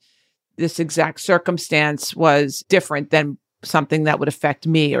out that this exact circumstance was different than something that would affect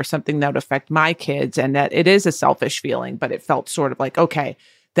me or something that would affect my kids, and that it is a selfish feeling, but it felt sort of like, okay,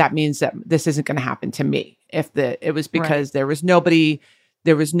 that means that this isn't going to happen to me. It was because there was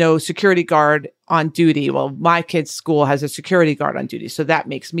no security guard on duty. Well, my kid's school has a security guard on duty, so that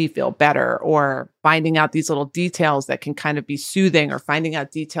makes me feel better. Or finding out these little details that can kind of be soothing, or finding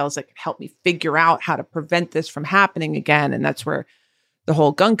out details that can help me figure out how to prevent this from happening again. And that's where the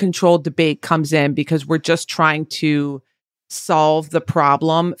whole gun control debate comes in, because we're just trying to solve the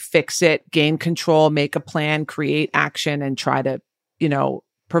problem, fix it, gain control, make a plan, create action, and try to,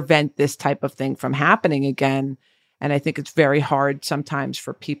 prevent this type of thing from happening again. And I think it's very hard sometimes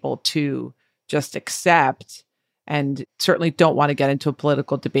for people to just accept, and certainly don't want to get into a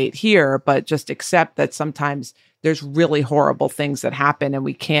political debate here, but just accept that sometimes there's really horrible things that happen and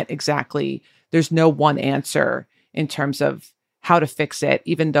we can't exactly, there's no one answer in terms of how to fix it,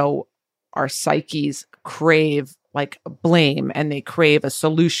 even though our psyches crave like blame and they crave a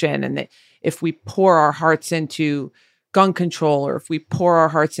solution. And if we pour our hearts into gun control, or if we pour our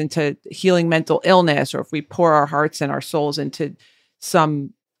hearts into healing mental illness, or if we pour our hearts and our souls into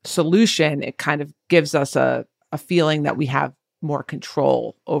some solution, it kind of gives us a feeling that we have more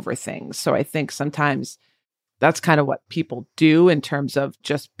control over things. So I think sometimes that's kind of what people do in terms of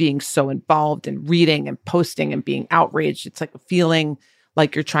just being so involved in reading and posting and being outraged. It's like a feeling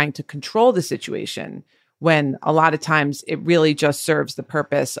like you're trying to control the situation, when a lot of times it really just serves the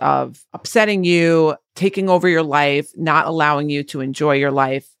purpose of upsetting you, taking over your life, not allowing you to enjoy your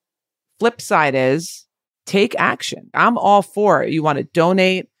life. Flip side is take action. I'm all for it. You want to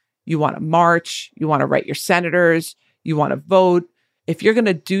donate, you want to march, you want to write your senators, you want to vote. If you're going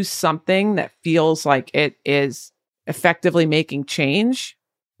to do something that feels like it is effectively making change,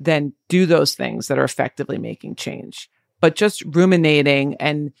 then do those things that are effectively making change. But just ruminating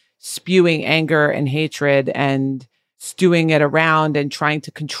and spewing anger and hatred and stewing it around and trying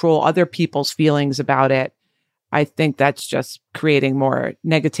to control other people's feelings about it, I think that's just creating more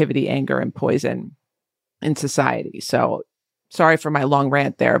negativity, anger, and poison in society. So sorry for my long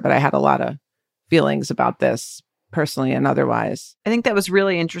rant there, but I had a lot of feelings about this personally and otherwise. I think that was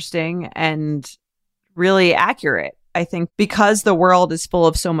really interesting and really accurate. I think because the world is full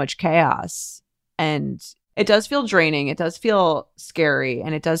of so much chaos, and it does feel draining, it does feel scary,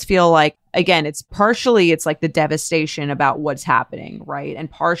 and it does feel like, again, it's like the devastation about what's happening, right?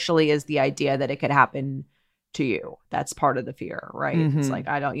 And partially is the idea that it could happen to you. That's part of the fear, right? Mm-hmm. It's like,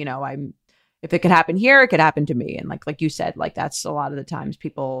 if it could happen here, it could happen to me. And like you said, like that's a lot of the times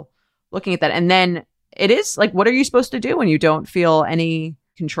people looking at that. And then it is like, what are you supposed to do when you don't feel any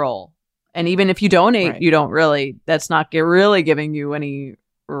control? And even if you donate, right, you don't really, that's not really giving you any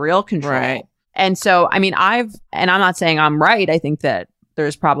real control. Right. And so, I mean, I'm not saying I'm right. I think that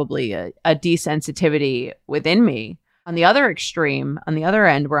there's probably a desensitivity within me on the other extreme, on the other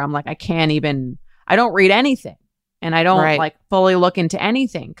end, where I'm like, I don't read anything, and I don't like fully look into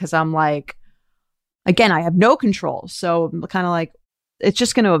anything, because I'm like, again, I have no control. So I'm kind of like, it's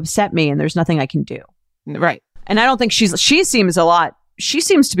just going to upset me and there's nothing I can do. Right. And I don't think she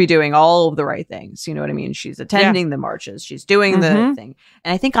seems to be doing all of the right things. You know what I mean? She's attending the marches. She's doing the thing.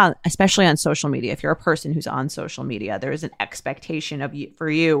 And I think especially on social media, if you're a person who's on social media, there is an expectation of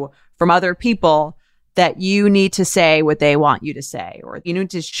you from other people that you need to say what they want you to say, or you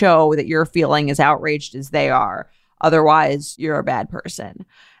need to show that you're feeling as outraged as they are. Otherwise, you're a bad person.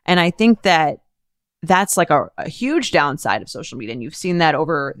 And I think that that's like a huge downside of social media. And you've seen that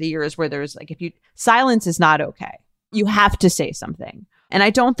over the years, where there's like, silence is not okay. You have to say something. And I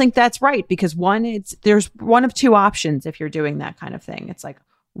don't think that's right, because there's one of two options if you're doing that kind of thing. It's like,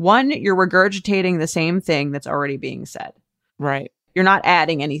 one, you're regurgitating the same thing that's already being said. Right. You're not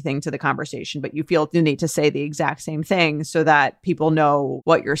adding anything to the conversation, but you feel the need to say the exact same thing so that people know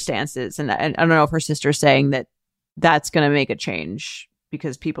what your stance is. And I don't know if her sister's saying that that's going to make a change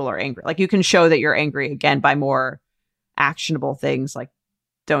because people are angry. Like, you can show that you're angry again by more actionable things like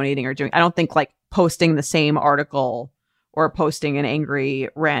donating or doing. I don't think like posting the same article or posting an angry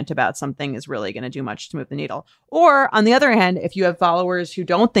rant about something is really going to do much to move the needle. Or on the other hand, if you have followers who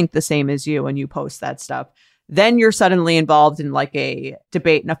don't think the same as you and you post that stuff, then you're suddenly involved in like a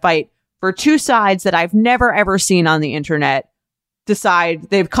debate and a fight for two sides that I've never, ever seen on the internet decide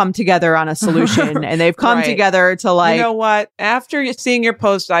they've come together on a solution and they've come together to like, you know what? After seeing your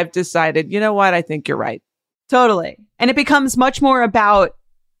post, I've decided, you know what? I think you're right. Totally. And it becomes much more about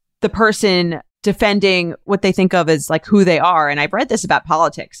the person defending what they think of as like who they are. And I've read this about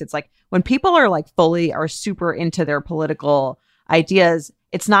politics. It's like when people are super into their political ideas,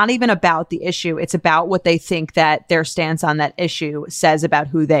 it's not even about the issue. It's about what they think that their stance on that issue says about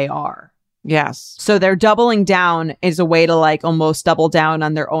who they are. Yes. So they're doubling down is a way to like almost double down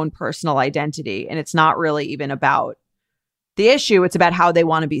on their own personal identity. And it's not really even about the issue. It's about how they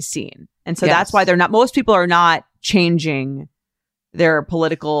want to be seen. And so that's why most people are not changing their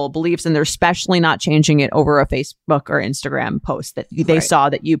political beliefs, and they're especially not changing it over a Facebook or Instagram post that they saw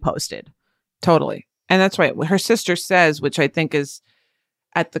that you posted. Totally. And that's right. What her sister says, which I think is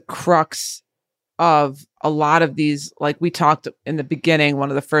at the crux of a lot of these, like we talked in the beginning, one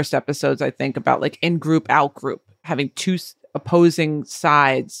of the first episodes, I think, about like in-group, out-group, having two opposing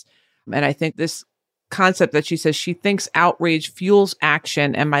sides. And I think this concept that she says, she thinks outrage fuels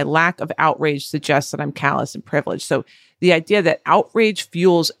action, and my lack of outrage suggests that I'm callous and privileged. So the idea that outrage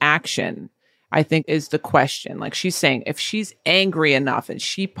fuels action, I think, is the question. Like she's saying, if she's angry enough and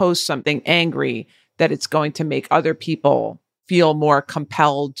she posts something angry, that it's going to make other people feel more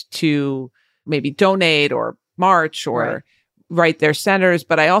compelled to maybe donate or march or write their centers.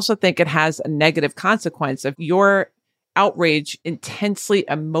 But I also think it has a negative consequence of your outrage, intensely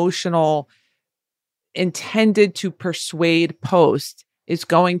emotional, intended to persuade post is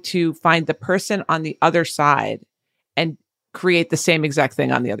going to find the person on the other side and create the same exact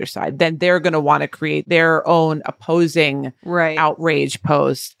thing on the other side. Then they're going to want to create their own opposing outrage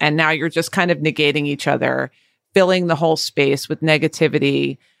post. And now you're just kind of negating each other, filling the whole space with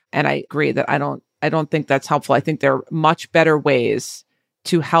negativity. And I agree that I don't think that's helpful. I think there are much better ways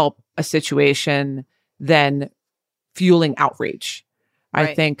to help a situation than fueling outrage.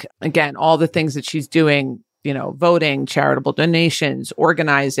 I think, again, all the things that she's doing, voting, charitable donations,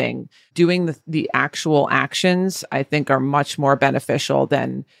 organizing, doing the actual actions, I think are much more beneficial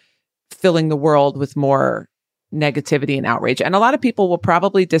than filling the world with more negativity and outrage. And a lot of people will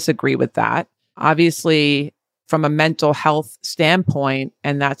probably disagree with that. Obviously, from a mental health standpoint,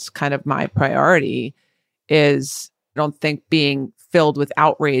 and that's kind of my priority, is I don't think being filled with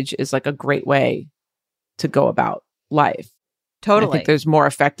outrage is like a great way to go about life. Totally. I think there's more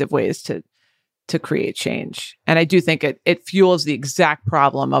effective ways to create change. And I do think it fuels the exact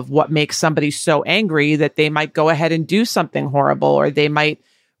problem of what makes somebody so angry that they might go ahead and do something horrible, or they might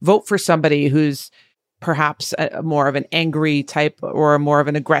vote for somebody who's perhaps more of an angry type or more of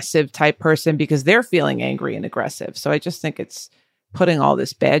an aggressive type person because they're feeling angry and aggressive. So I just think it's putting all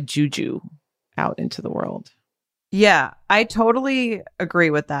this bad juju out into the world. Yeah, I totally agree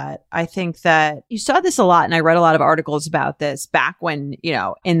with that. I think that you saw this a lot, and I read a lot of articles about this back when,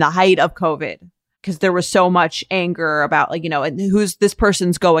 in the height of COVID, because there was so much anger about who's this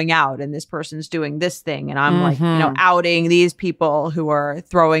person's going out and this person's doing this thing. And I'm outing these people who are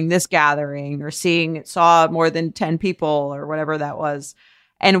throwing this gathering or saw more than 10 people or whatever that was.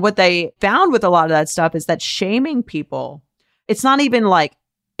 And what they found with a lot of that stuff is that shaming people, it's not even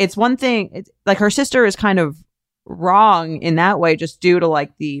it's one thing. It's like her sister is kind of wrong in that way, just due to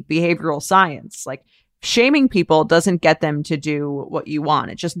the behavioral science. Shaming people doesn't get them to do what you want.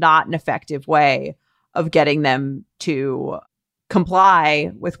 It's just not an effective way of getting them to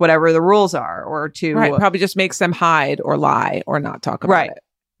comply with whatever the rules are, or to probably just makes them hide or lie or not talk about it.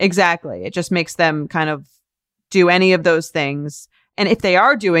 Exactly. It just makes them kind of do any of those things. And if they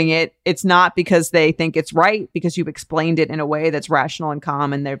are doing it, it's not because they think it's right, because you've explained it in a way that's rational and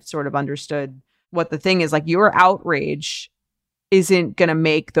calm and they've sort of understood what the thing is. Your outrage isn't going to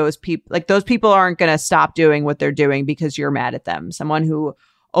make those people aren't going to stop doing what they're doing because you're mad at them. Someone who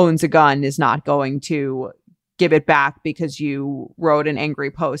owns a gun is not going to give it back because you wrote an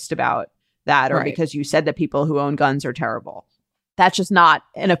angry post about that, or because you said that people who own guns are terrible. That's just not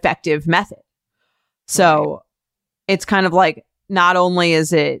an effective method. So it's kind of not only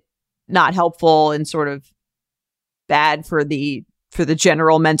is it not helpful and sort of bad for the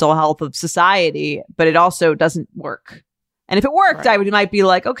general mental health of society, but it also doesn't work. And if it worked, I might be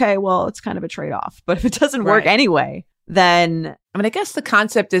okay, well, it's kind of a trade-off. But if it doesn't work anyway, then I guess the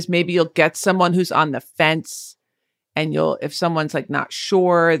concept is maybe you'll get someone who's on the fence, and if someone's not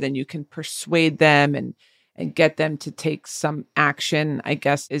sure, then you can persuade them and get them to take some action, I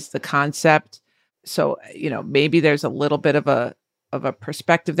guess, is the concept. So, maybe there's a little bit of a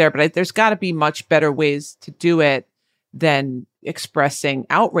perspective there, but there's got to be much better ways to do it than expressing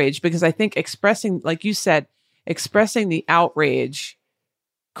outrage, because I think expressing, like you said, expressing the outrage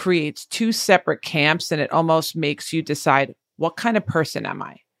creates two separate camps, and it almost makes you decide, what kind of person am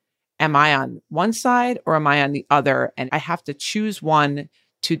I? Am I on one side or am I on the other? And I have to choose one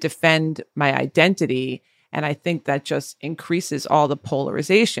to defend my identity. And I think that just increases all the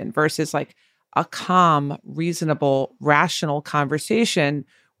polarization versus a calm, reasonable, rational conversation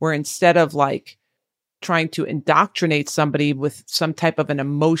where instead of trying to indoctrinate somebody with some type of an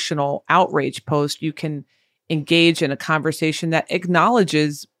emotional outrage post, you can engage in a conversation that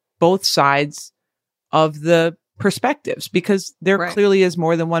acknowledges both sides of the perspectives, because there clearly is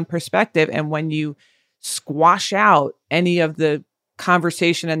more than one perspective. And when you squash out any of the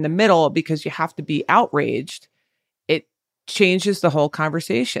conversation in the middle because you have to be outraged, it changes the whole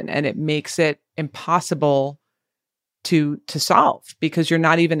conversation and it makes it impossible to solve, because you're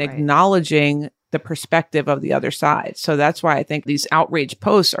not even acknowledging the perspective of the other side. So that's why I think these outrage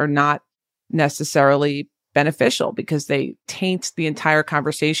posts are not necessarily beneficial, because they taint the entire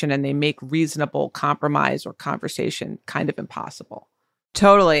conversation and they make reasonable compromise or conversation kind of impossible.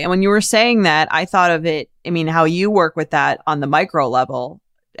 Totally. And when you were saying that, I thought of it, how you work with that on the micro level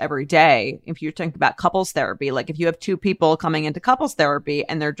every day. If you're thinking about couples therapy, if you have two people coming into couples therapy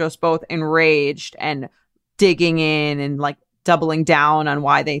and they're just both enraged and digging in and doubling down on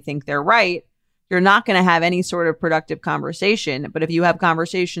why they think they're right, you're not going to have any sort of productive conversation. But if you have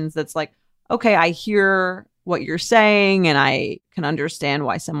conversations that's like, okay, I hear what you're saying and I can understand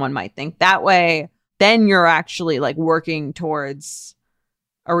why someone might think that way, then you're actually like working towards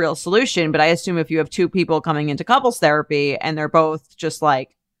a real solution. But I assume if you have two people coming into couples therapy and they're both just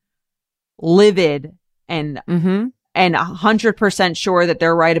like livid and 100% sure that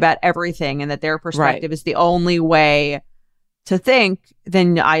they're right about everything and that their perspective is the only way to think,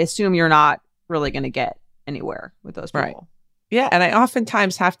 then I assume you're not really going to get anywhere with those people. Right. Yeah. And I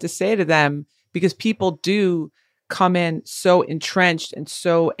oftentimes have to say to them, because people do come in so entrenched and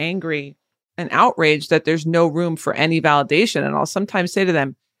so angry and outraged that there's no room for any validation. And I'll sometimes say to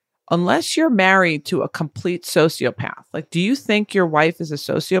them, unless you're married to a complete sociopath, like, do you think your wife is a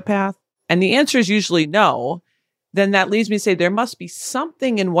sociopath? And the answer is usually no. Then that leads me to say there must be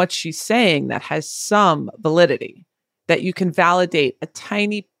something in what she's saying that has some validity, that you can validate a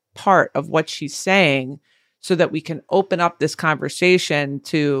tiny part of what she's saying so that we can open up this conversation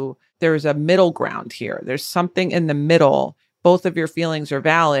to there's a middle ground here. There's something in the middle. Both of your feelings are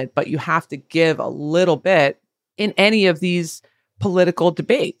valid, but you have to give a little bit in any of these political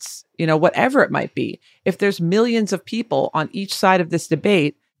debates, whatever it might be. If there's millions of people on each side of this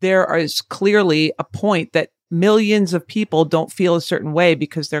debate, there is clearly a point that millions of people don't feel a certain way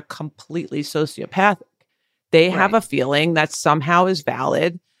because they're completely sociopathic. They have a feeling that somehow is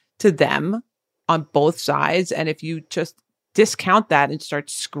valid to them on both sides. And if you just discount that and start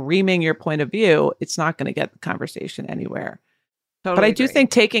screaming your point of view, it's not going to get the conversation anywhere. Totally but I do think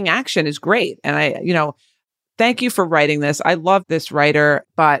taking action is great. And thank you for writing this. I love this writer,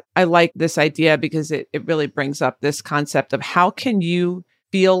 but I like this idea because it really brings up this concept of how can you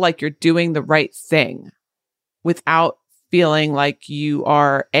feel like you're doing the right thing without feeling like you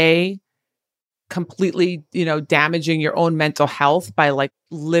are completely, damaging your own mental health by like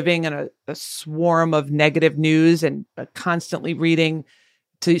living in a swarm of negative news and constantly reading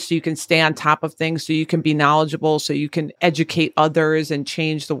so you can stay on top of things, so you can be knowledgeable, so you can educate others and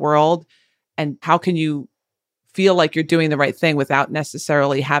change the world. And how can you feel like you're doing the right thing without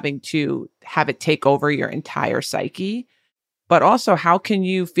necessarily having to have it take over your entire psyche? But also, how can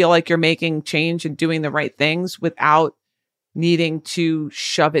you feel like you're making change and doing the right things without needing to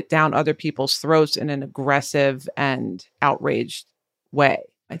shove it down other people's throats in an aggressive and outraged way?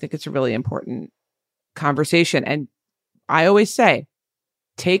 I think it's a really important conversation. And I always say,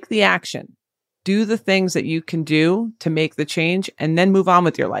 take the action, do the things that you can do to make the change, and then move on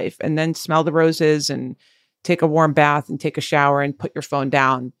with your life, and then smell the roses and take a warm bath and take a shower and put your phone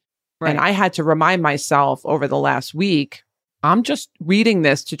down. Right. And I had to remind myself over the last week, I'm just reading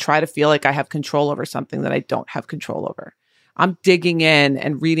this to try to feel like I have control over something that I don't have control over. I'm digging in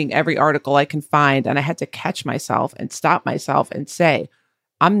and reading every article I can find. And I had to catch myself and stop myself and say,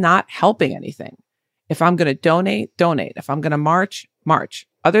 I'm not helping anything. If I'm going to donate, donate. If I'm going to march, march.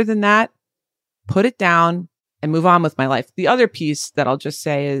 Other than that, put it down and move on with my life. The other piece that I'll just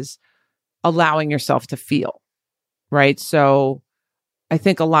say is allowing yourself to feel, right? So I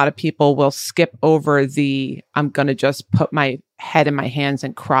think a lot of people will skip over I'm going to just put my head in my hands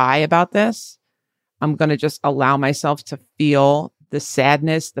and cry about this. I'm going to just allow myself to feel the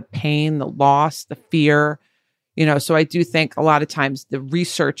sadness, the pain, the loss, the fear. So I do think a lot of times the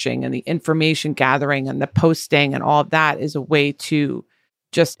researching and the information gathering and the posting and all of that is a way to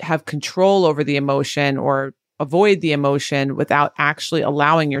just have control over the emotion or avoid the emotion without actually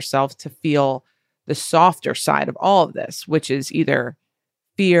allowing yourself to feel the softer side of all of this, which is either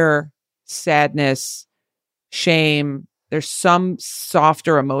fear, sadness, shame. There's some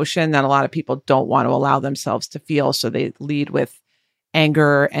softer emotion that a lot of people don't want to allow themselves to feel. So they lead with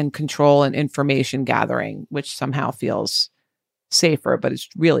anger and control and information gathering, which somehow feels safer, but it's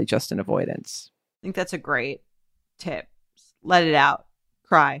really just an avoidance. I think that's a great tip. Let it out.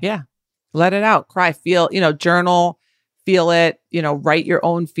 Cry. Yeah. Let it out. Cry. Feel, journal, feel it, write your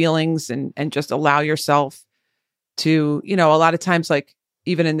own feelings and just allow yourself to, a lot of times, like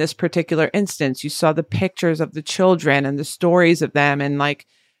even in this particular instance, you saw the pictures of the children and the stories of them. And like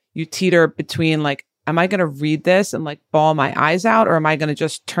you teeter between like, am I going to read this and like bawl my eyes out, or am I going to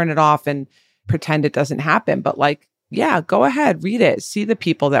just turn it off and pretend it doesn't happen? But like, yeah, go ahead, read it, see the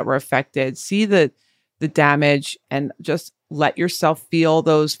people that were affected, see the damage, and just let yourself feel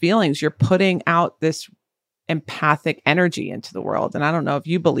those feelings. You're putting out this empathic energy into the world. And I don't know if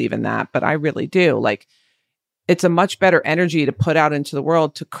you believe in that, but I really do. Like, it's a much better energy to put out into the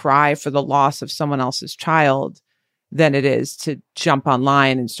world to cry for the loss of someone else's child than it is to jump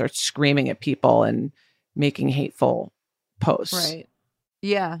online and start screaming at people and making hateful posts. Right.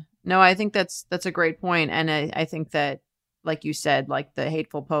 Yeah. No, I think that's a great point. And I think that, like you said, like the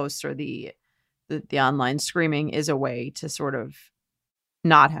hateful posts or the the online screaming is a way to sort of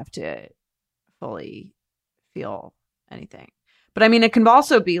not have to fully feel anything. But I mean, it can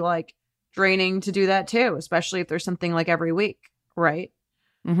also be like draining to do that too, especially if there's something like every week, right?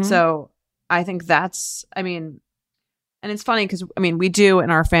 Mm-hmm. So I think that's, I mean, and it's funny because, I mean, we do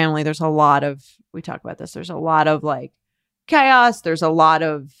in our family, there's a lot of, we talk about this, there's a lot of like chaos. There's a lot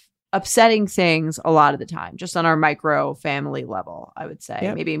of upsetting things a lot of the time, just on our micro family level, I would say.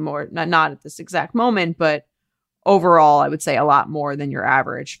 Yep. Maybe more, not at this exact moment, but overall, I would say a lot more than your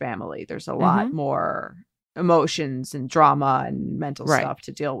average family. There's a lot more emotions and drama and mental stuff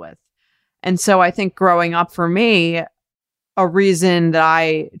to deal with. And so I think growing up for me, a reason that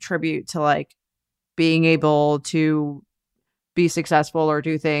I attribute to like being able to be successful or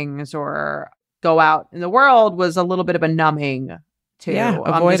do things or go out in the world was a little bit of a numbing too.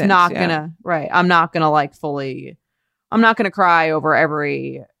 I'm just not gonna, I'm not gonna like fully, I'm not gonna cry over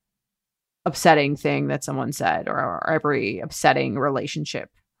every upsetting thing that someone said or every upsetting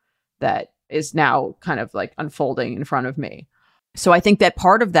relationship that is now kind of like unfolding in front of me. So I think that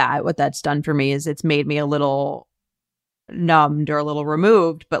part of that, what that's done for me is it's made me a little numbed or a little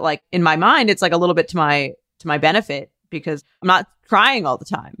removed, but like in my mind, it's like a little bit to my benefit because I'm not crying all the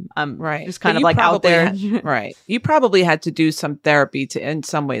time. I'm just kind of like out there. Right. You probably had to do some therapy to, in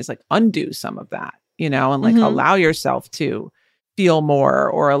some ways, like undo some of that, you know, and like allow yourself to feel more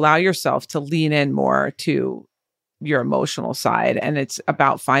or allow yourself to lean in more to your emotional side. And it's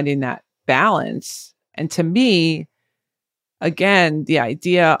about finding that balance. And to me, again, the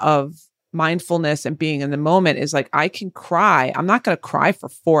idea of mindfulness and being in the moment is like, I can cry. I'm not going to cry for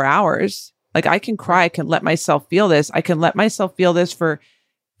 4 hours. Like I can cry. I can let myself feel this. I can let myself feel this for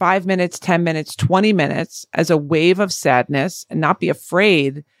 5 minutes, 10 minutes, 20 minutes as a wave of sadness and not be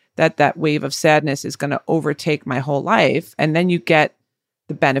afraid that that wave of sadness is going to overtake my whole life. And then you get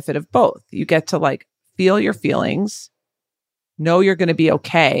the benefit of both. You get to like feel your feelings, know you're going to be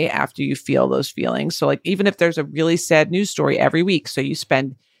okay after you feel those feelings. So like, even if there's a really sad news story every week, so you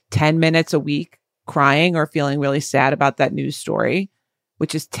spend 10 minutes a week crying or feeling really sad about that news story,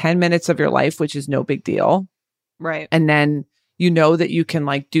 which is 10 minutes of your life, which is no big deal. Right. And then you know that you can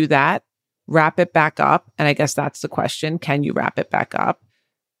like do that, wrap it back up. And I guess that's the question. Can you wrap it back up?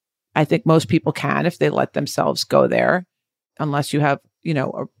 I think most people can if they let themselves go there, unless you have, you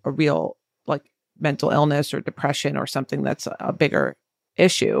know, a real like mental illness or depression or something that's a bigger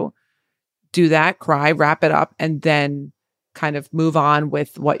issue. Do that, cry, wrap it up, and then kind of move on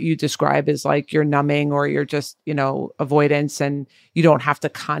with what you describe as like you're numbing or you're just, you know, avoidance, and you don't have to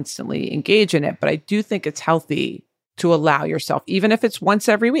constantly engage in it. But I do think it's healthy to allow yourself, even if it's once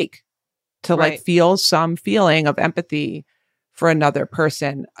every week, to like feel some feeling of empathy for another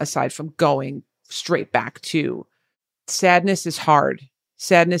person, aside from going straight back to sadness is hard.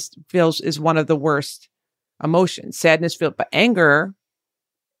 Sadness is one of the worst emotions. Sadness but anger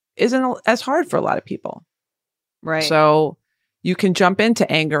isn't as hard for a lot of people. Right. So you can jump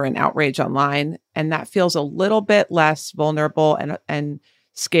into anger and outrage online, and that feels a little bit less vulnerable and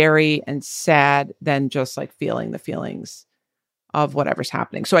scary and sad than just like feeling the feelings of whatever's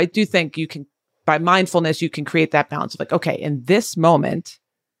happening. So I do think you can, by mindfulness, you can create that balance of like, okay, in this moment,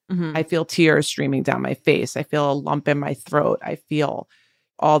 I feel tears streaming down my face. I feel a lump in my throat. I feel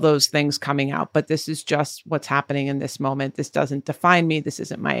all those things coming out, but this is just what's happening in this moment. This doesn't define me. This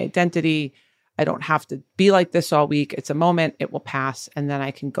isn't my identity. I don't have to be like this all week. It's a moment. It will pass. And then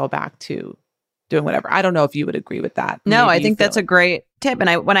I can go back to doing whatever. I don't know if you would agree with that. No, I think that's a great tip.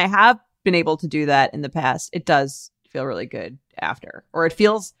 And when I have been able to do that in the past, it does feel really good after. Or it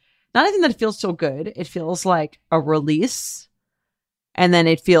feels, not even that it feels so good. It feels like a release. And then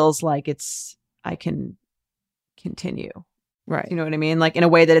it feels like I can continue. Right. You know what I mean? Like in a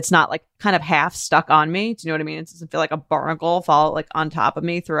way that it's not like kind of half stuck on me. Do you know what I mean? It doesn't feel like a barnacle fall like on top of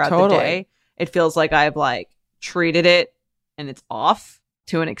me throughout the day. It feels like I've like treated it and it's off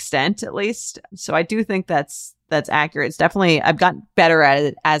to an extent, at least. So I do think that's accurate. It's definitely, I've gotten better at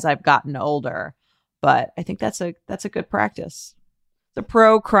it as I've gotten older, but I think that's a good practice. The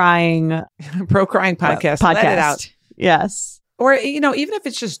pro crying podcast. Let it out. Yes. Or, you know, even if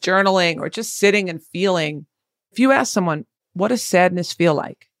it's just journaling or just sitting and feeling, if you ask someone, what does sadness feel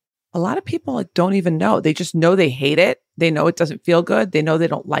like? A lot of people like, don't even know. They just know they hate it. They know it doesn't feel good. They know they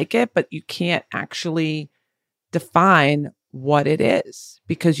don't like it, but you can't actually define what it is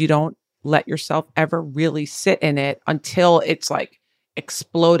because you don't let yourself ever really sit in it until it's like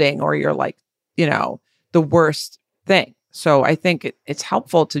exploding or you're like, you know, the worst thing. So I think it's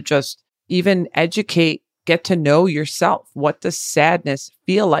helpful to just even educate, get to know yourself. What does sadness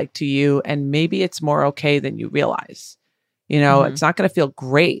feel like to you? And maybe it's more okay than you realize. It's not going to feel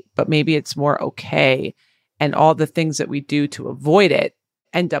great, but maybe it's more okay. And all the things that we do to avoid it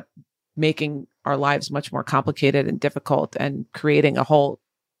end up making our lives much more complicated and difficult and creating a whole,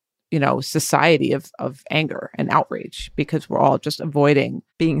 society of anger and outrage because we're all just avoiding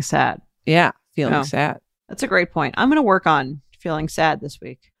being sad. Yeah. Feeling sad. That's a great point. I'm going to work on feeling sad this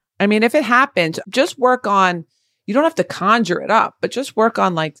week. I mean, if it happens, just work on, you don't have to conjure it up, but just work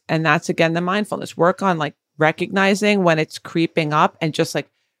on and that's again, the mindfulness, work on recognizing when it's creeping up and just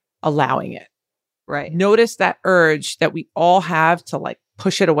allowing it. Right. Notice that urge that we all have to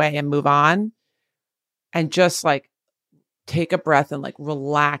push it away and move on and just take a breath and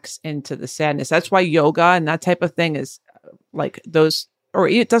relax into the sadness. That's why yoga and that type of thing is those, or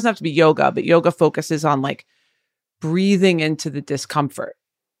it doesn't have to be yoga, but yoga focuses on breathing into the discomfort.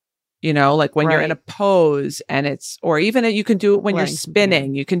 When you're in a pose and or even you can do it when you're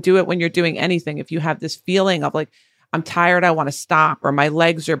spinning, you can do it when you're doing anything. If you have this feeling of I'm tired, I want to stop, or my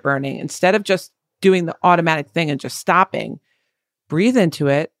legs are burning, instead of just doing the automatic thing and just stopping, breathe into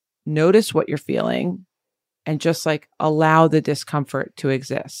it, notice what you're feeling, and just allow the discomfort to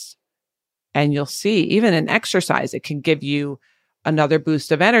exist. And you'll see, even in exercise, it can give you another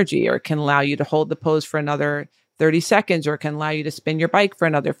boost of energy, or it can allow you to hold the pose for another 30 seconds, or it can allow you to spin your bike for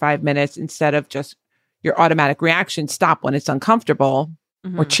another 5 minutes instead of just your automatic reaction, stop when it's uncomfortable,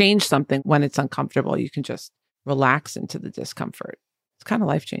 or change something when it's uncomfortable. You can just relax into the discomfort. It's kind of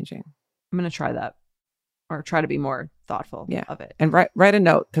life-changing. I'm going to try that, or try to be more thoughtful of it. And write a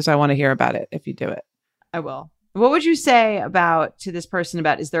note because I want to hear about it if you do it. I will. What would you say to this person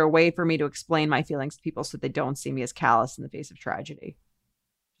about, is there a way for me to explain my feelings to people so they don't see me as callous in the face of tragedy?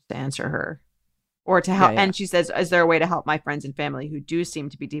 To answer her. Or to help. And she says, is there a way to help my friends and family who do seem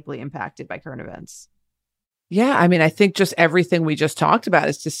to be deeply impacted by current events? Yeah. I mean, I think just everything we just talked about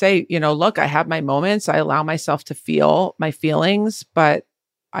is to say, look, I have my moments. I allow myself to feel my feelings, but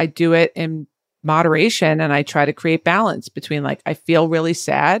I do it in moderation. And I try to create balance between I feel really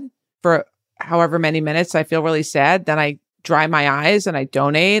sad for however many minutes I feel really sad. Then I dry my eyes and I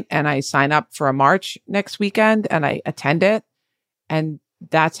donate and I sign up for a march next weekend and I attend it. And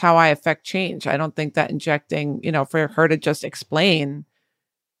that's how I affect change. I don't think that injecting, for her to just explain,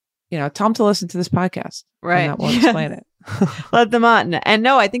 tell them to listen to this podcast. Right. And that will explain it. Let them on. And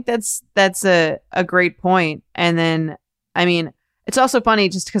no, I think that's a great point. And then, I mean, it's also funny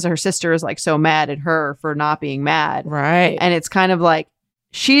just because her sister is so mad at her for not being mad. Right. And it's kind of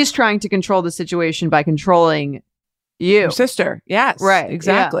she's trying to control the situation by controlling you. Your sister. Yes. Right.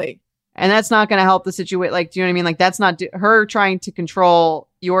 Exactly. Yeah. And that's not going to help the situation. Do you know what I mean? That's not her trying to control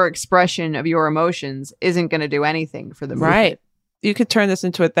your expression of your emotions isn't going to do anything for the movement. Right. You could turn this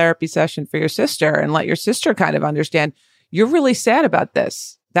into a therapy session for your sister and let your sister kind of understand you're really sad about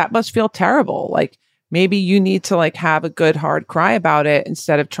this. That must feel terrible. Maybe you need to have a good hard cry about it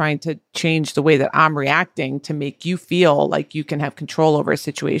instead of trying to change the way that I'm reacting to make you feel like you can have control over a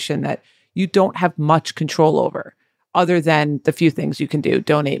situation that you don't have much control over. Other than the few things you can do,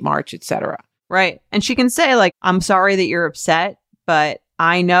 donate, march, etc. Right. And she can say, I'm sorry that you're upset, but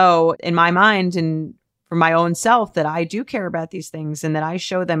I know in my mind and for my own self that I do care about these things and that I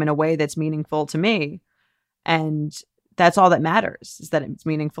show them in a way that's meaningful to me. And that's all that matters, is that it's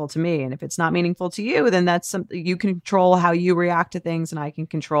meaningful to me. And if it's not meaningful to you, then that's something you can control how you react to things and I can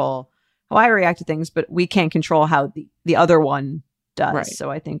control how I react to things, but we can't control how the other one does. Right.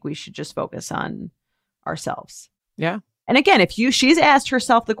 So I think we should just focus on ourselves. Yeah. And again, if she's asked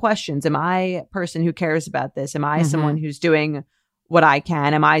herself the questions, am I a person who cares about this? Am I someone who's doing what I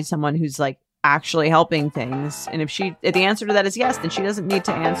can? Am I someone who's actually helping things? And if the answer to that is yes, then she doesn't need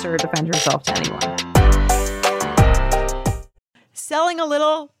to answer or defend herself to anyone. Selling a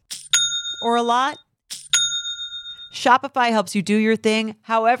little or a lot? Shopify helps you do your thing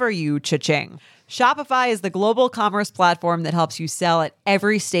however you cha-ching. Shopify is the global commerce platform that helps you sell at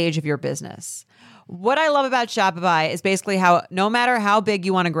every stage of your business. What I love about Shopify is basically how no matter how big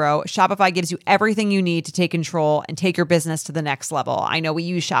you want to grow, Shopify gives you everything you need to take control and take your business to the next level. I know we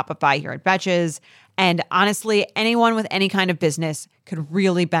use Shopify here at Betches, and honestly, anyone with any kind of business could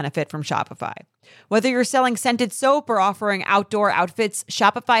really benefit from Shopify. Whether you're selling scented soap or offering outdoor outfits,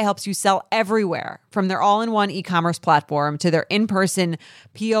 Shopify helps you sell everywhere, from their all-in-one e-commerce platform to their in-person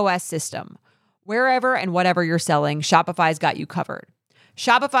POS system. Wherever and whatever you're selling, Shopify's got you covered.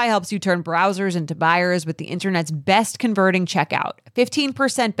 Shopify helps you turn browsers into buyers with the internet's best converting checkout,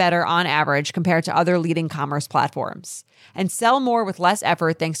 15% better on average compared to other leading commerce platforms. And sell more with less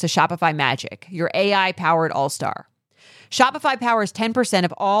effort thanks to Shopify Magic, your AI-powered all-star. Shopify powers 10%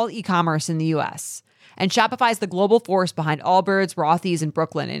 of all e-commerce in the U.S. And Shopify is the global force behind Allbirds, Rothy's, and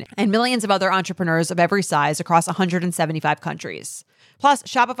Brooklinen, and millions of other entrepreneurs of every size across 175 countries. Plus,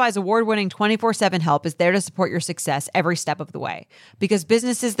 Shopify's award-winning 24/7 help is there to support your success every step of the way. Because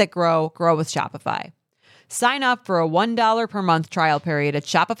businesses that grow, grow with Shopify. Sign up for a $1 per month trial period at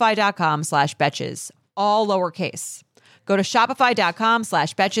shopify.com/betches, all lowercase. Go to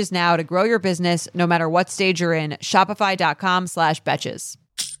shopify.com/betches now to grow your business no matter what stage you're in. Shopify.com/betches.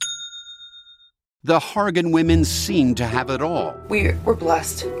 The Hargan women seemed to have it all. We were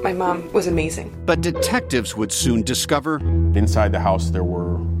blessed. My mom was amazing. But detectives would soon discover... inside the house, there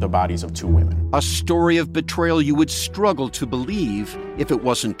were the bodies of 2 women. A story of betrayal you would struggle to believe if it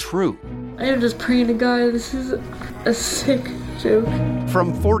wasn't true. I am just praying to God, this is a sick joke.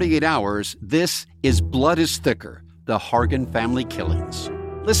 From 48 Hours, this is Blood is Thicker, The Hargan Family Killings.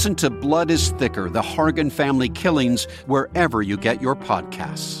 Listen to Blood is Thicker, The Hargan Family Killings, wherever you get your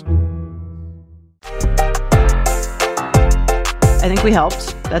podcasts. I think we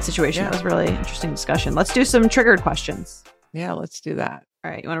helped that situation. That was a really interesting discussion. Let's do some triggered questions. Yeah, let's do that. All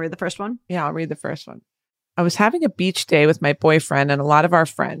right. You want to read the first one? Yeah, I'll read the first one. I was having a beach day with my boyfriend and a lot of our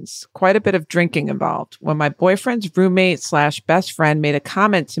friends. Quite a bit of drinking involved. When my boyfriend's roommate/best friend made a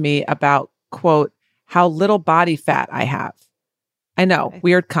comment to me about, quote, how little body fat I have. I know, okay.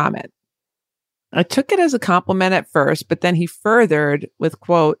 Weird comment. I took it as a compliment at first, but then he furthered with,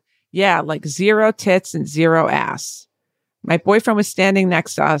 quote, yeah, like 0 tits and 0 ass. My boyfriend was standing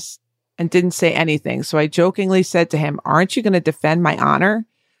next to us and didn't say anything. So I jokingly said to him, aren't you going to defend my honor?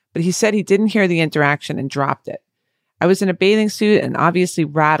 But he said he didn't hear the interaction and dropped it. I was in a bathing suit and obviously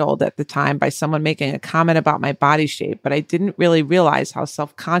rattled at the time by someone making a comment about my body shape, but I didn't really realize how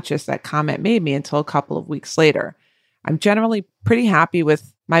self-conscious that comment made me until a couple of weeks later. I'm generally pretty happy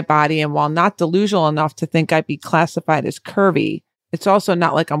with my body, and while not delusional enough to think I'd be classified as curvy, it's also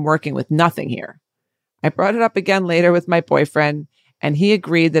not like I'm working with nothing here. I brought it up again later with my boyfriend, and he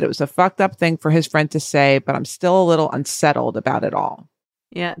agreed that it was a fucked up thing for his friend to say, but I'm still a little unsettled about it all.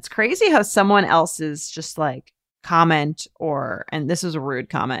 Yeah, it's crazy how someone else's just like comment and this is a rude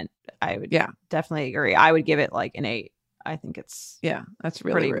comment. I would definitely agree. I would give it like an 8. I think it's that's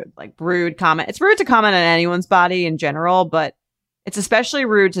really rude. Like rude comment. It's rude to comment on anyone's body in general, but it's especially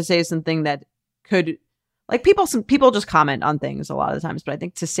rude to say something that could like some people just comment on things a lot of the times, but I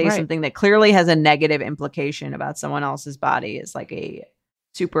think to say something that clearly has a negative implication about someone else's body is like a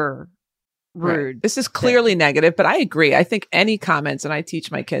super rude. This is clearly negative, but I agree. I think any comments, and I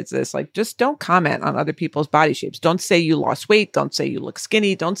teach my kids this, like just don't comment on other people's body shapes. Don't say you lost weight. Don't say you look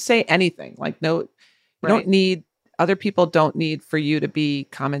skinny. Don't say anything. Like no, you don't need, other people don't need for you to be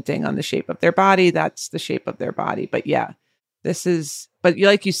commenting on the shape of their body. That's the shape of their body. But yeah, but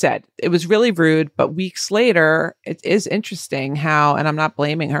like you said, it was really rude, but weeks later, it is interesting how, and I'm not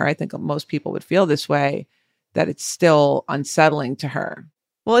blaming her, I think most people would feel this way, that it's still unsettling to her.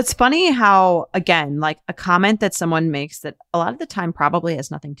 Well, it's funny how, again, like a comment that someone makes that a lot of the time probably has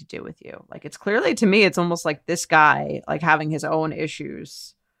nothing to do with you. Like it's clearly, to me, it's almost like this guy, like having his own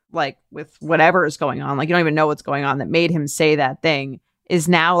issues, like with whatever is going on, like you don't even know what's going on that made him say that thing, is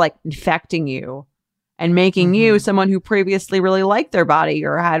now like infecting you and making you someone who previously really liked their body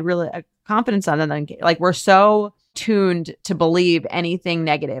or had really a confidence on it. Like we're so tuned to believe anything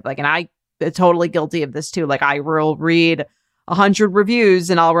negative. Like, and I'm totally guilty of this too. Like I will read 100 reviews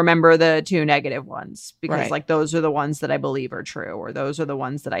and I'll remember the 2 negative ones because like those are the ones that I believe are true, or those are the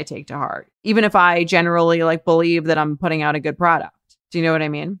ones that I take to heart. Even if I generally like believe that I'm putting out a good product. Do you know what I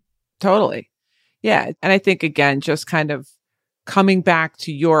mean? Totally. Yeah. And I think, again, just kind of coming back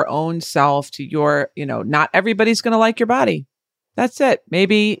to your own self, to your, not everybody's going to like your body. That's it.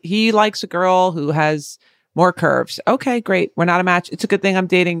 Maybe he likes a girl who has more curves. Okay, great. We're not a match. It's a good thing I'm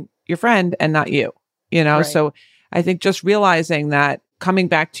dating your friend and not you, So I think just realizing that, coming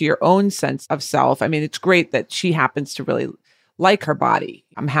back to your own sense of self. I mean, it's great that she happens to really like her body.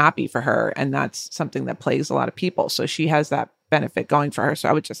 I'm happy for her. And that's something that plagues a lot of people. So she has that benefit going for her. So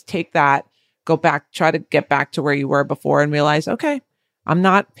I would just take that, go back, try to get back to where you were before and realize, okay, I'm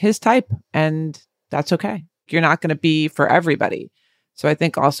not his type and that's okay. You're not going to be for everybody. So I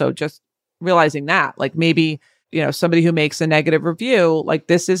think also just realizing that, like maybe, somebody who makes a negative review, like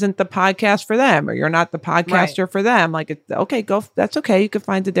this isn't the podcast for them, or you're not the podcaster for them. Like, it's okay, go. That's okay. You can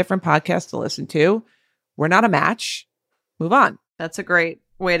find a different podcast to listen to. We're not a match. Move on. That's a great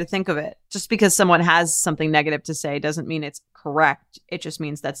way to think of it. Just because someone has something negative to say doesn't mean it's correct. It just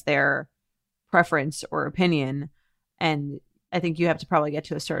means that's their preference or opinion. And I think you have to probably get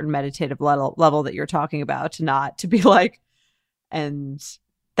to a certain meditative level that you're talking about to be like, and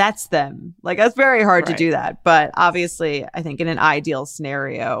that's them. Like, that's very hard to do that. But obviously, I think in an ideal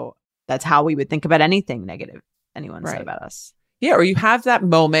scenario, that's how we would think about anything negative anyone said about us. Yeah. Or you have that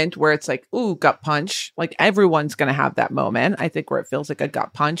moment where it's like, ooh, gut punch. Like everyone's going to have that moment, I think, where it feels like a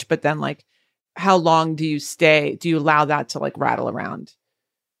gut punch. But then like, how long do you stay? Do you allow that to like rattle around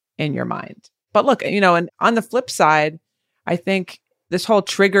in your mind? But look, you know, and on the flip side, I think this whole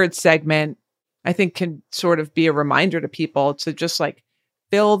triggered segment, I think can sort of be a reminder to people to just like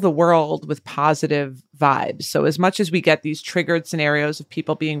fill the world with positive vibes. So as much as we get these triggered scenarios of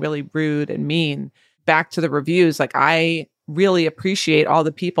people being really rude and mean, back to the reviews, like I really appreciate all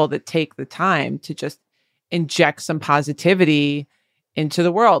the people that take the time to just inject some positivity into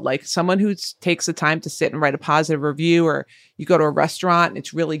the world. Like someone who takes the time to sit and write a positive review, or you go to a restaurant and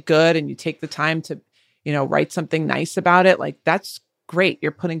it's really good and you take the time to, you know, write something nice about it. Like that's great.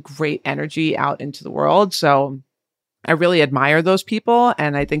 You're putting great energy out into the world. So I really admire those people.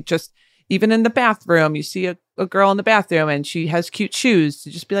 And I think just even in the bathroom, you see a girl in the bathroom and she has cute shoes,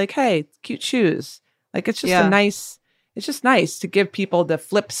 to just be like, hey, cute shoes. Like it's just it's just nice to give people the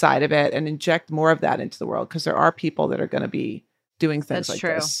flip side of it and inject more of that into the world, because there are people that are going to be doing things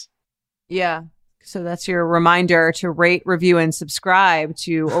this. Yeah. So that's your reminder to rate, review, and subscribe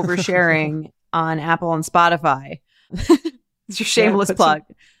to Oversharing on Apple and Spotify. It's your shameless plug.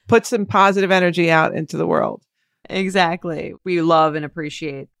 Put some positive energy out into the world. Exactly. We love and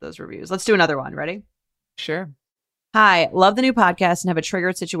appreciate those reviews. Let's do another one. Ready? Sure. Hi, love the new podcast and have a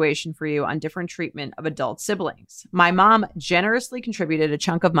triggered situation for you on different treatment of adult siblings. My mom generously contributed a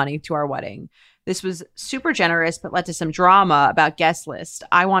chunk of money to our wedding. This was super generous, but led to some drama about guest list.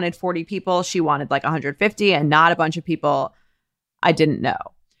 I wanted 40 people. She wanted like 150 and not a bunch of people I didn't know,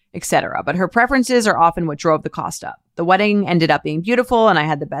 etc. But her preferences are often what drove the cost up. The wedding ended up being beautiful and I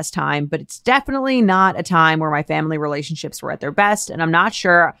had the best time, but it's definitely not a time where my family relationships were at their best. And I'm not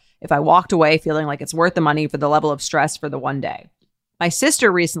sure if I walked away feeling like it's worth the money for the level of stress for the one day. My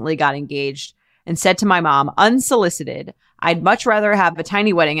sister recently got engaged and said to my mom, unsolicited, I'd much rather have a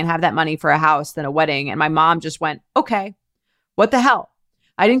tiny wedding and have that money for a house than a wedding. And my mom just went, okay, what the hell?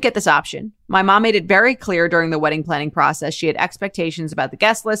 I didn't get this option. My mom made it very clear during the wedding planning process she had expectations about the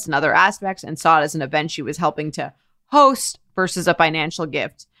guest list and other aspects and saw it as an event she was helping to host versus a financial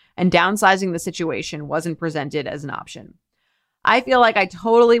gift. And downsizing the situation wasn't presented as an option. I feel like I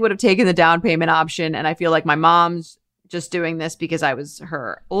totally would have taken the down payment option. And I feel like my mom's just doing this because I was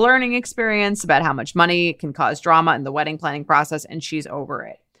her learning experience about how much money can cause drama in the wedding planning process. And she's over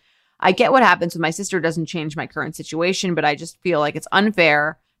it. I get what happens with my sister doesn't change my current situation, but I just feel like it's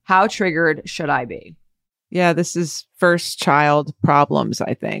unfair. How triggered should I be? Yeah, this is first child problems,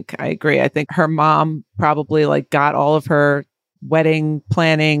 I think. I agree. I think her mom probably like got all of her wedding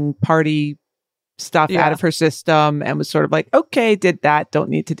planning party stuff out of her system and was sort of like, okay, did that. Don't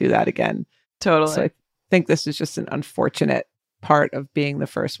need to do that again. Totally. So I think this is just an unfortunate part of being the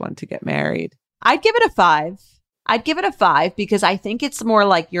first one to get married. I'd give it a 5. I'd give it a 5 because I think it's more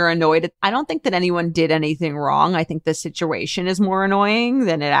like you're annoyed. I don't think that anyone did anything wrong. I think the situation is more annoying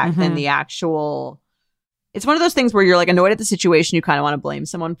than than the actual. It's one of those things where you're like annoyed at the situation. You kind of want to blame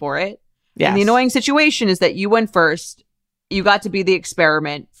someone for it. Yes. And the annoying situation is that you went first. You got to be the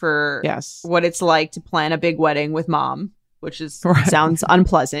experiment for what it's like to plan a big wedding with mom, which is sounds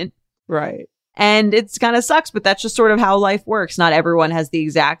unpleasant. Right. And it's kind of sucks, but that's just sort of how life works. Not everyone has the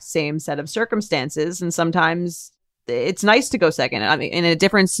exact same set of circumstances. And sometimes it's nice to go second. I mean, in a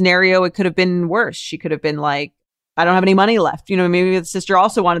different scenario, it could have been worse. She could have been like, I don't have any money left. You know, maybe the sister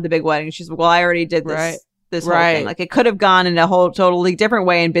also wanted the big wedding. She's like, well, I already did this whole thing. Like it could have gone in a whole totally different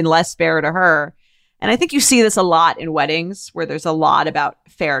way and been less fair to her. And I think you see this a lot in weddings where there's a lot about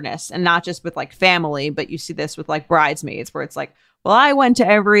fairness, and not just with like family, but you see this with like bridesmaids where it's like, well, I went to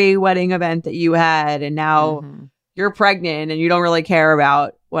every wedding event that you had and now you're pregnant and you don't really care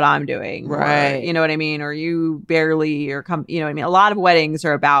about what I'm doing. Right. Or, you know what I mean? Or you barely you know what I mean? A lot of weddings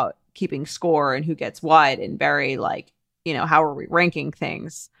are about keeping score and who gets what and very like, you know, how are we ranking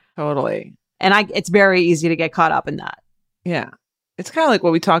things? Totally. And it's very easy to get caught up in that. Yeah. It's kind of like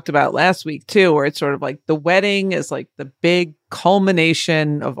what we talked about last week, too, where it's sort of like the wedding is like the big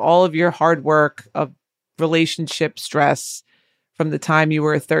culmination of all of your hard work, of relationship stress from the time you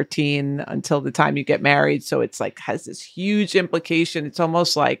were 13 until the time you get married. So it's like has this huge implication. It's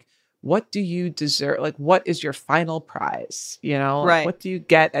almost like, what do you deserve? Like, what is your final prize? You know, right. What do you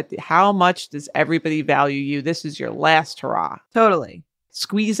get how much does everybody value you? This is your last hurrah. Totally.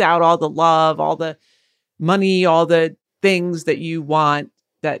 Squeeze out all the love, all the money, all the things that you want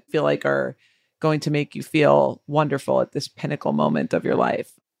that feel like are going to make you feel wonderful at this pinnacle moment of your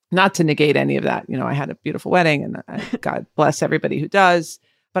life. Not to negate any of that. You know, I had a beautiful wedding and God bless everybody who does.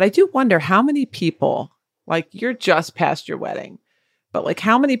 But I do wonder how many people, like you're just past your wedding, But like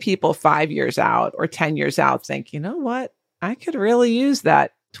how many people 5 years out or 10 years out think, you know what, I could really use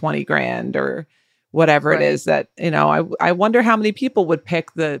that 20 grand or whatever it is that, I wonder how many people would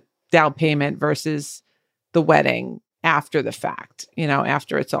pick the down payment versus the wedding after the fact,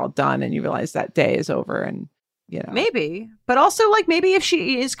 after it's all done and you realize that day is over and, Maybe, but also like maybe if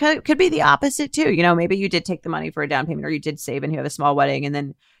she is, could be the opposite too. Maybe you did take the money for a down payment or you did save and you have a small wedding and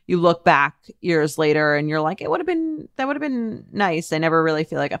then you look back years later and you're like, that would have been nice. I never really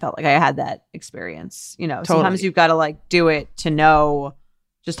feel like I felt like I had that experience. Totally. Sometimes you've got to like do it to know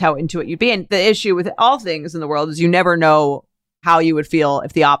just how into it you'd be. And the issue with all things in the world is you never know how you would feel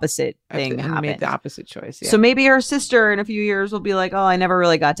if the opposite thing happened. Made the opposite choice. Yeah. So maybe her sister in a few years will be like, oh, I never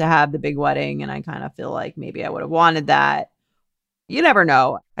really got to have the big wedding. And I kind of feel like maybe I would have wanted that. You never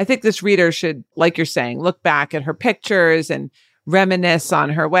know. I think this reader should, like you're saying, look back at her pictures and reminisce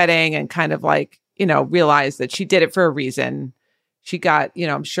on her wedding and kind of like, realize that she did it for a reason. She got,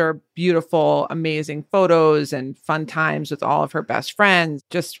 I'm sure, beautiful, amazing photos and fun times with all of her best friends.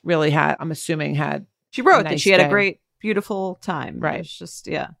 Just really had she wrote that she had a great, beautiful time. Right. It's just,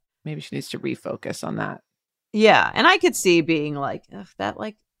 yeah. Maybe she needs to refocus on that. Yeah. And I could see being like, that,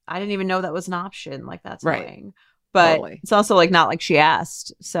 like, I didn't even know that was an option. Like, that's annoying. But It's also like not like she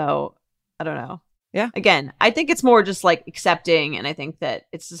asked. So I don't know. Yeah. Again, I think it's more just like accepting. And I think that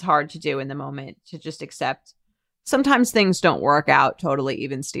it's just hard to do in the moment to just accept. Sometimes things don't work out totally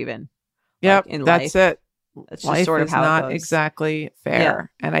even, Steven. Yep. Like in that's life. it. That's Life just sort of is how not it goes. exactly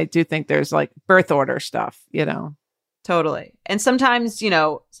fair. Yeah. And I do think there's like birth order stuff, Totally. And sometimes,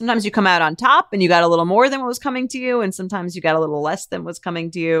 sometimes you come out on top and you got a little more than what was coming to you. And sometimes you got a little less than what's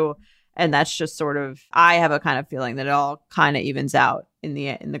coming to you. And that's just sort of, I have a kind of feeling that it all kind of evens out in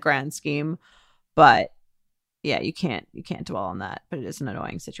the grand scheme. But yeah, you can't dwell on that. But it is an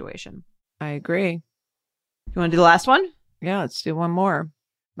annoying situation. I agree. You want to do the last one? Yeah, let's do one more.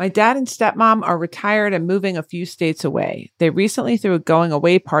 My dad and stepmom are retired and moving a few states away. They recently threw a going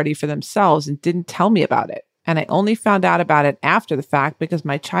away party for themselves and didn't tell me about it. And I only found out about it after the fact because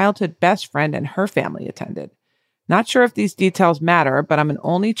my childhood best friend and her family attended. Not sure if these details matter, but I'm an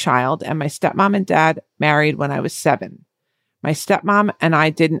only child and my stepmom and dad married when I was 7. My stepmom and I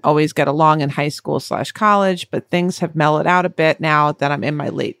didn't always get along in high school/college, but things have mellowed out a bit now that I'm in my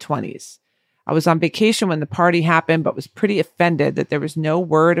late 20s. I was on vacation when the party happened, but was pretty offended that there was no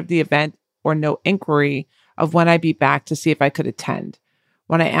word of the event or no inquiry of when I'd be back to see if I could attend.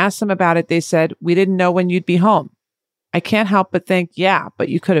 When I asked them about it, they said, we didn't know when you'd be home. I can't help but think, yeah, but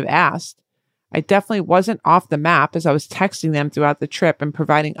you could have asked. I definitely wasn't off the map as I was texting them throughout the trip and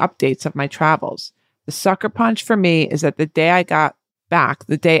providing updates of my travels. The sucker punch for me is that the day I got back,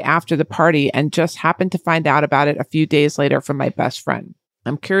 the day after the party, and just happened to find out about it a few days later from my best friend.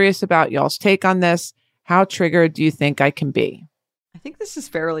 I'm curious about y'all's take on this. How triggered do you think I can be? I think this is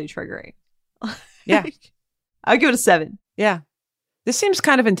fairly triggering. Yeah. I'll give it a 7. Yeah. This seems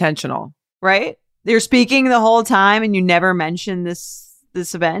kind of intentional. Right? You're speaking the whole time and you never mention this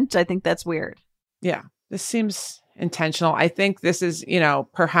event. I think that's weird. Yeah. This seems intentional. I think this is,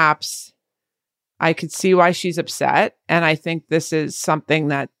 perhaps I could see why she's upset. And I think this is something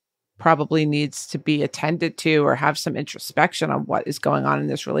that probably needs to be attended to or have some introspection on what is going on in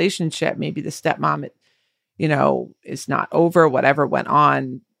this relationship. Maybe the stepmom, is not over whatever went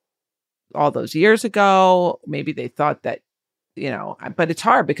on all those years ago. Maybe they thought that, but it's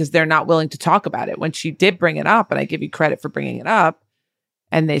hard because they're not willing to talk about it. When she did bring it up, and I give you credit for bringing it up,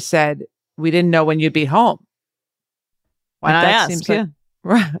 and they said, we didn't know when you'd be home. Why not ask?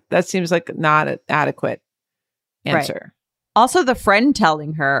 That seems like not an adequate answer. Right. Also, the friend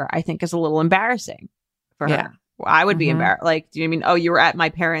telling her, I think, is a little embarrassing for her. I would be embarrassed. Like, do you mean, you were at my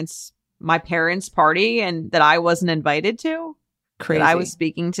parents' party and that I wasn't invited to? Crazy. That I was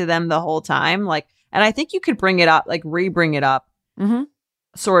speaking to them the whole time. Like, and I think you could bring it up, like re-bring it up,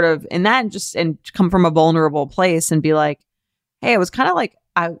 sort of in that and come from a vulnerable place and be like, hey, it was kind of like,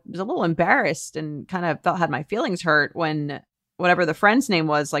 I was a little embarrassed and kind of had my feelings hurt when whatever the friend's name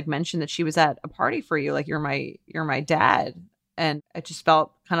was, like, mentioned that she was at a party for you. Like, you're my dad. And it just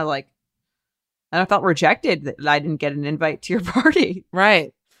felt kind of like, and I felt rejected that I didn't get an invite to your party.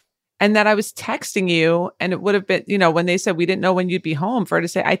 Right. And that I was texting you, and it would have been, when they said we didn't know when you'd be home, for her to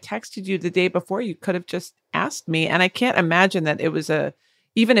say, I texted you the day before, you could have just asked me. And I can't imagine that it was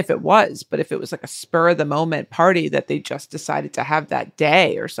even if it was, but if it was like a spur of the moment party that they just decided to have that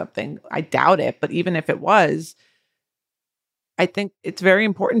day or something, I doubt it. But even if it was, I think it's very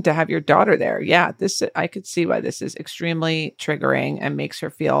important to have your daughter there. Yeah, I could see why this is extremely triggering and makes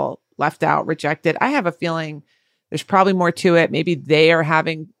her feel left out, rejected. I have a feeling there's probably more to it. Maybe they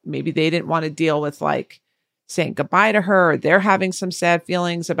didn't want to deal with like saying goodbye to her, or they're having some sad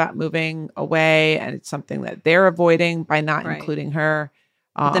feelings about moving away, and it's something that they're avoiding by not including her.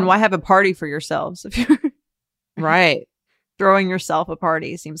 But then why have a party for yourselves if you're right? Throwing yourself a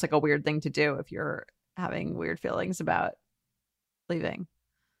party seems like a weird thing to do if you're having weird feelings about leaving.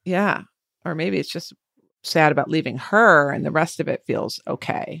 Yeah. Or maybe it's just sad about leaving her and the rest of it feels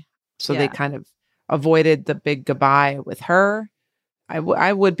okay. So they kind of avoided the big goodbye with her.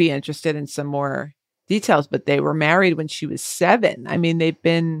 I would be interested in some more details, but they were married when she was 7. I mean, they've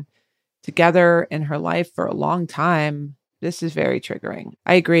been together in her life for a long time. This is very triggering.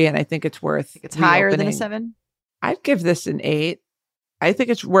 I agree. And I think it's worth it's higher than a 7. I'd give this an 8. I think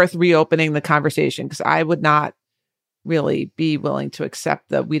it's worth reopening the conversation because I would not really be willing to accept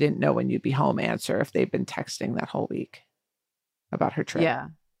the "we didn't know when you'd be home" answer if they've been texting that whole week about her trip. Yeah.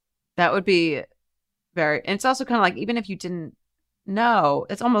 That would be and it's also kind of like, even if you didn't know,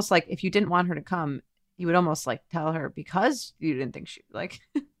 it's almost like if you didn't want her to come, you would almost like tell her because you didn't think she like,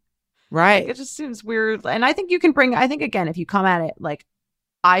 right. Like, it just seems weird. And I think you can again, if you come at it, like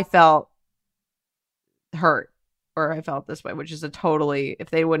I felt hurt or I felt this way, which is if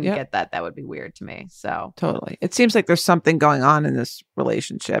they wouldn't get that would be weird to me. So totally. It seems like there's something going on in this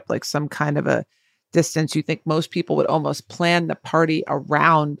relationship, like some kind of a distance. You think most people would almost plan the party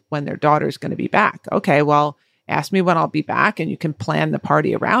around when their daughter's going to be back. Okay, well, ask me when I'll be back and you can plan the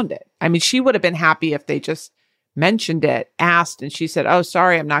party around it. I mean, she would have been happy if they just mentioned it, asked, and she said, "Oh,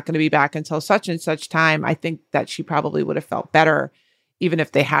 sorry, I'm not going to be back until such and such time." I think that she probably would have felt better even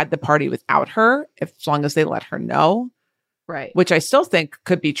if they had the party without her, as long as they let her know. Right. Which I still think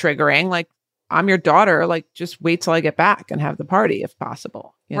could be triggering. Like, I'm your daughter, like just wait till I get back and have the party if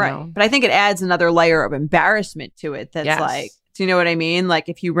possible. You know? But I think it adds another layer of embarrassment to it. That's like, do you know what I mean? Like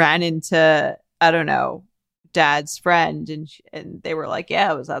if you ran into, I don't know, dad's friend and they were like,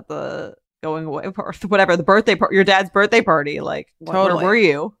 yeah, I was at the going away or whatever, the birthday party, your dad's birthday party. Like, totally. Where were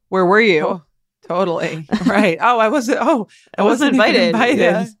you? Where were you? Oh, totally. Right. I wasn't invited.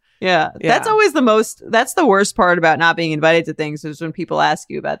 Yeah. Yeah. That's always that's the worst part about not being invited to things is when people ask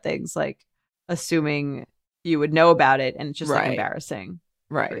you about things, like assuming you would know about it and it's just like embarrassing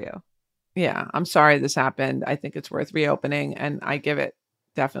for you. Yeah. I'm sorry this happened. I think it's worth reopening and I give it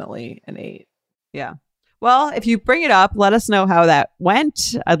definitely an 8. Yeah. Well, if you bring it up, let us know how that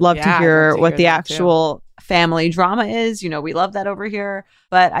went. I'd love to hear what the actual family drama is. You know, we love that over here.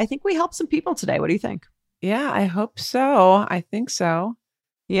 But I think we helped some people today. What do you think? Yeah, I hope so. I think so.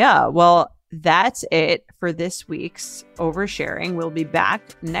 Yeah, well, that's it for this week's Oversharing. We'll be back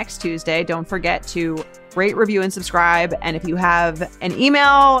next Tuesday. Don't forget to rate, review, and subscribe. And if you have an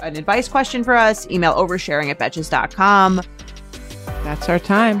email, an advice question for us, email oversharing@betches.com. That's our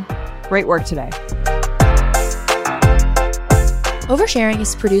time. Great work today. Oversharing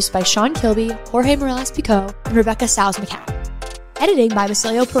is produced by Sean Kilby, Jorge Morales-Pico, and Rebecca Stiles-McCann. Editing by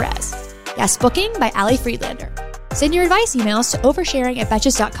Basilio Perez. Guest booking by Ali Friedlander. Send your advice emails to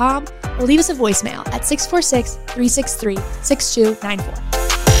oversharing@betches.com or leave us a voicemail at 646-363-6294.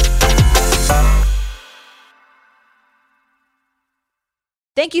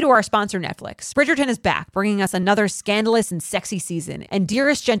 Thank you to our sponsor, Netflix. Bridgerton is back, bringing us another scandalous and sexy season. And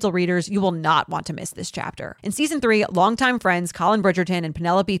dearest gentle readers, you will not want to miss this chapter. In season 3, longtime friends Colin Bridgerton and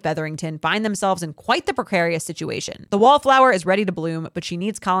Penelope Featherington find themselves in quite the precarious situation. The wallflower is ready to bloom, but she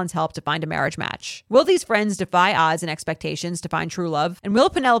needs Colin's help to find a marriage match. Will these friends defy odds and expectations to find true love? And will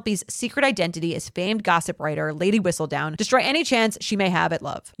Penelope's secret identity as famed gossip writer Lady Whistledown destroy any chance she may have at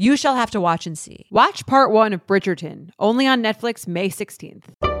love? You shall have to watch and see. Watch part 1 of Bridgerton, only on Netflix May 16th.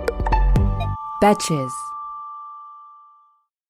 Betches.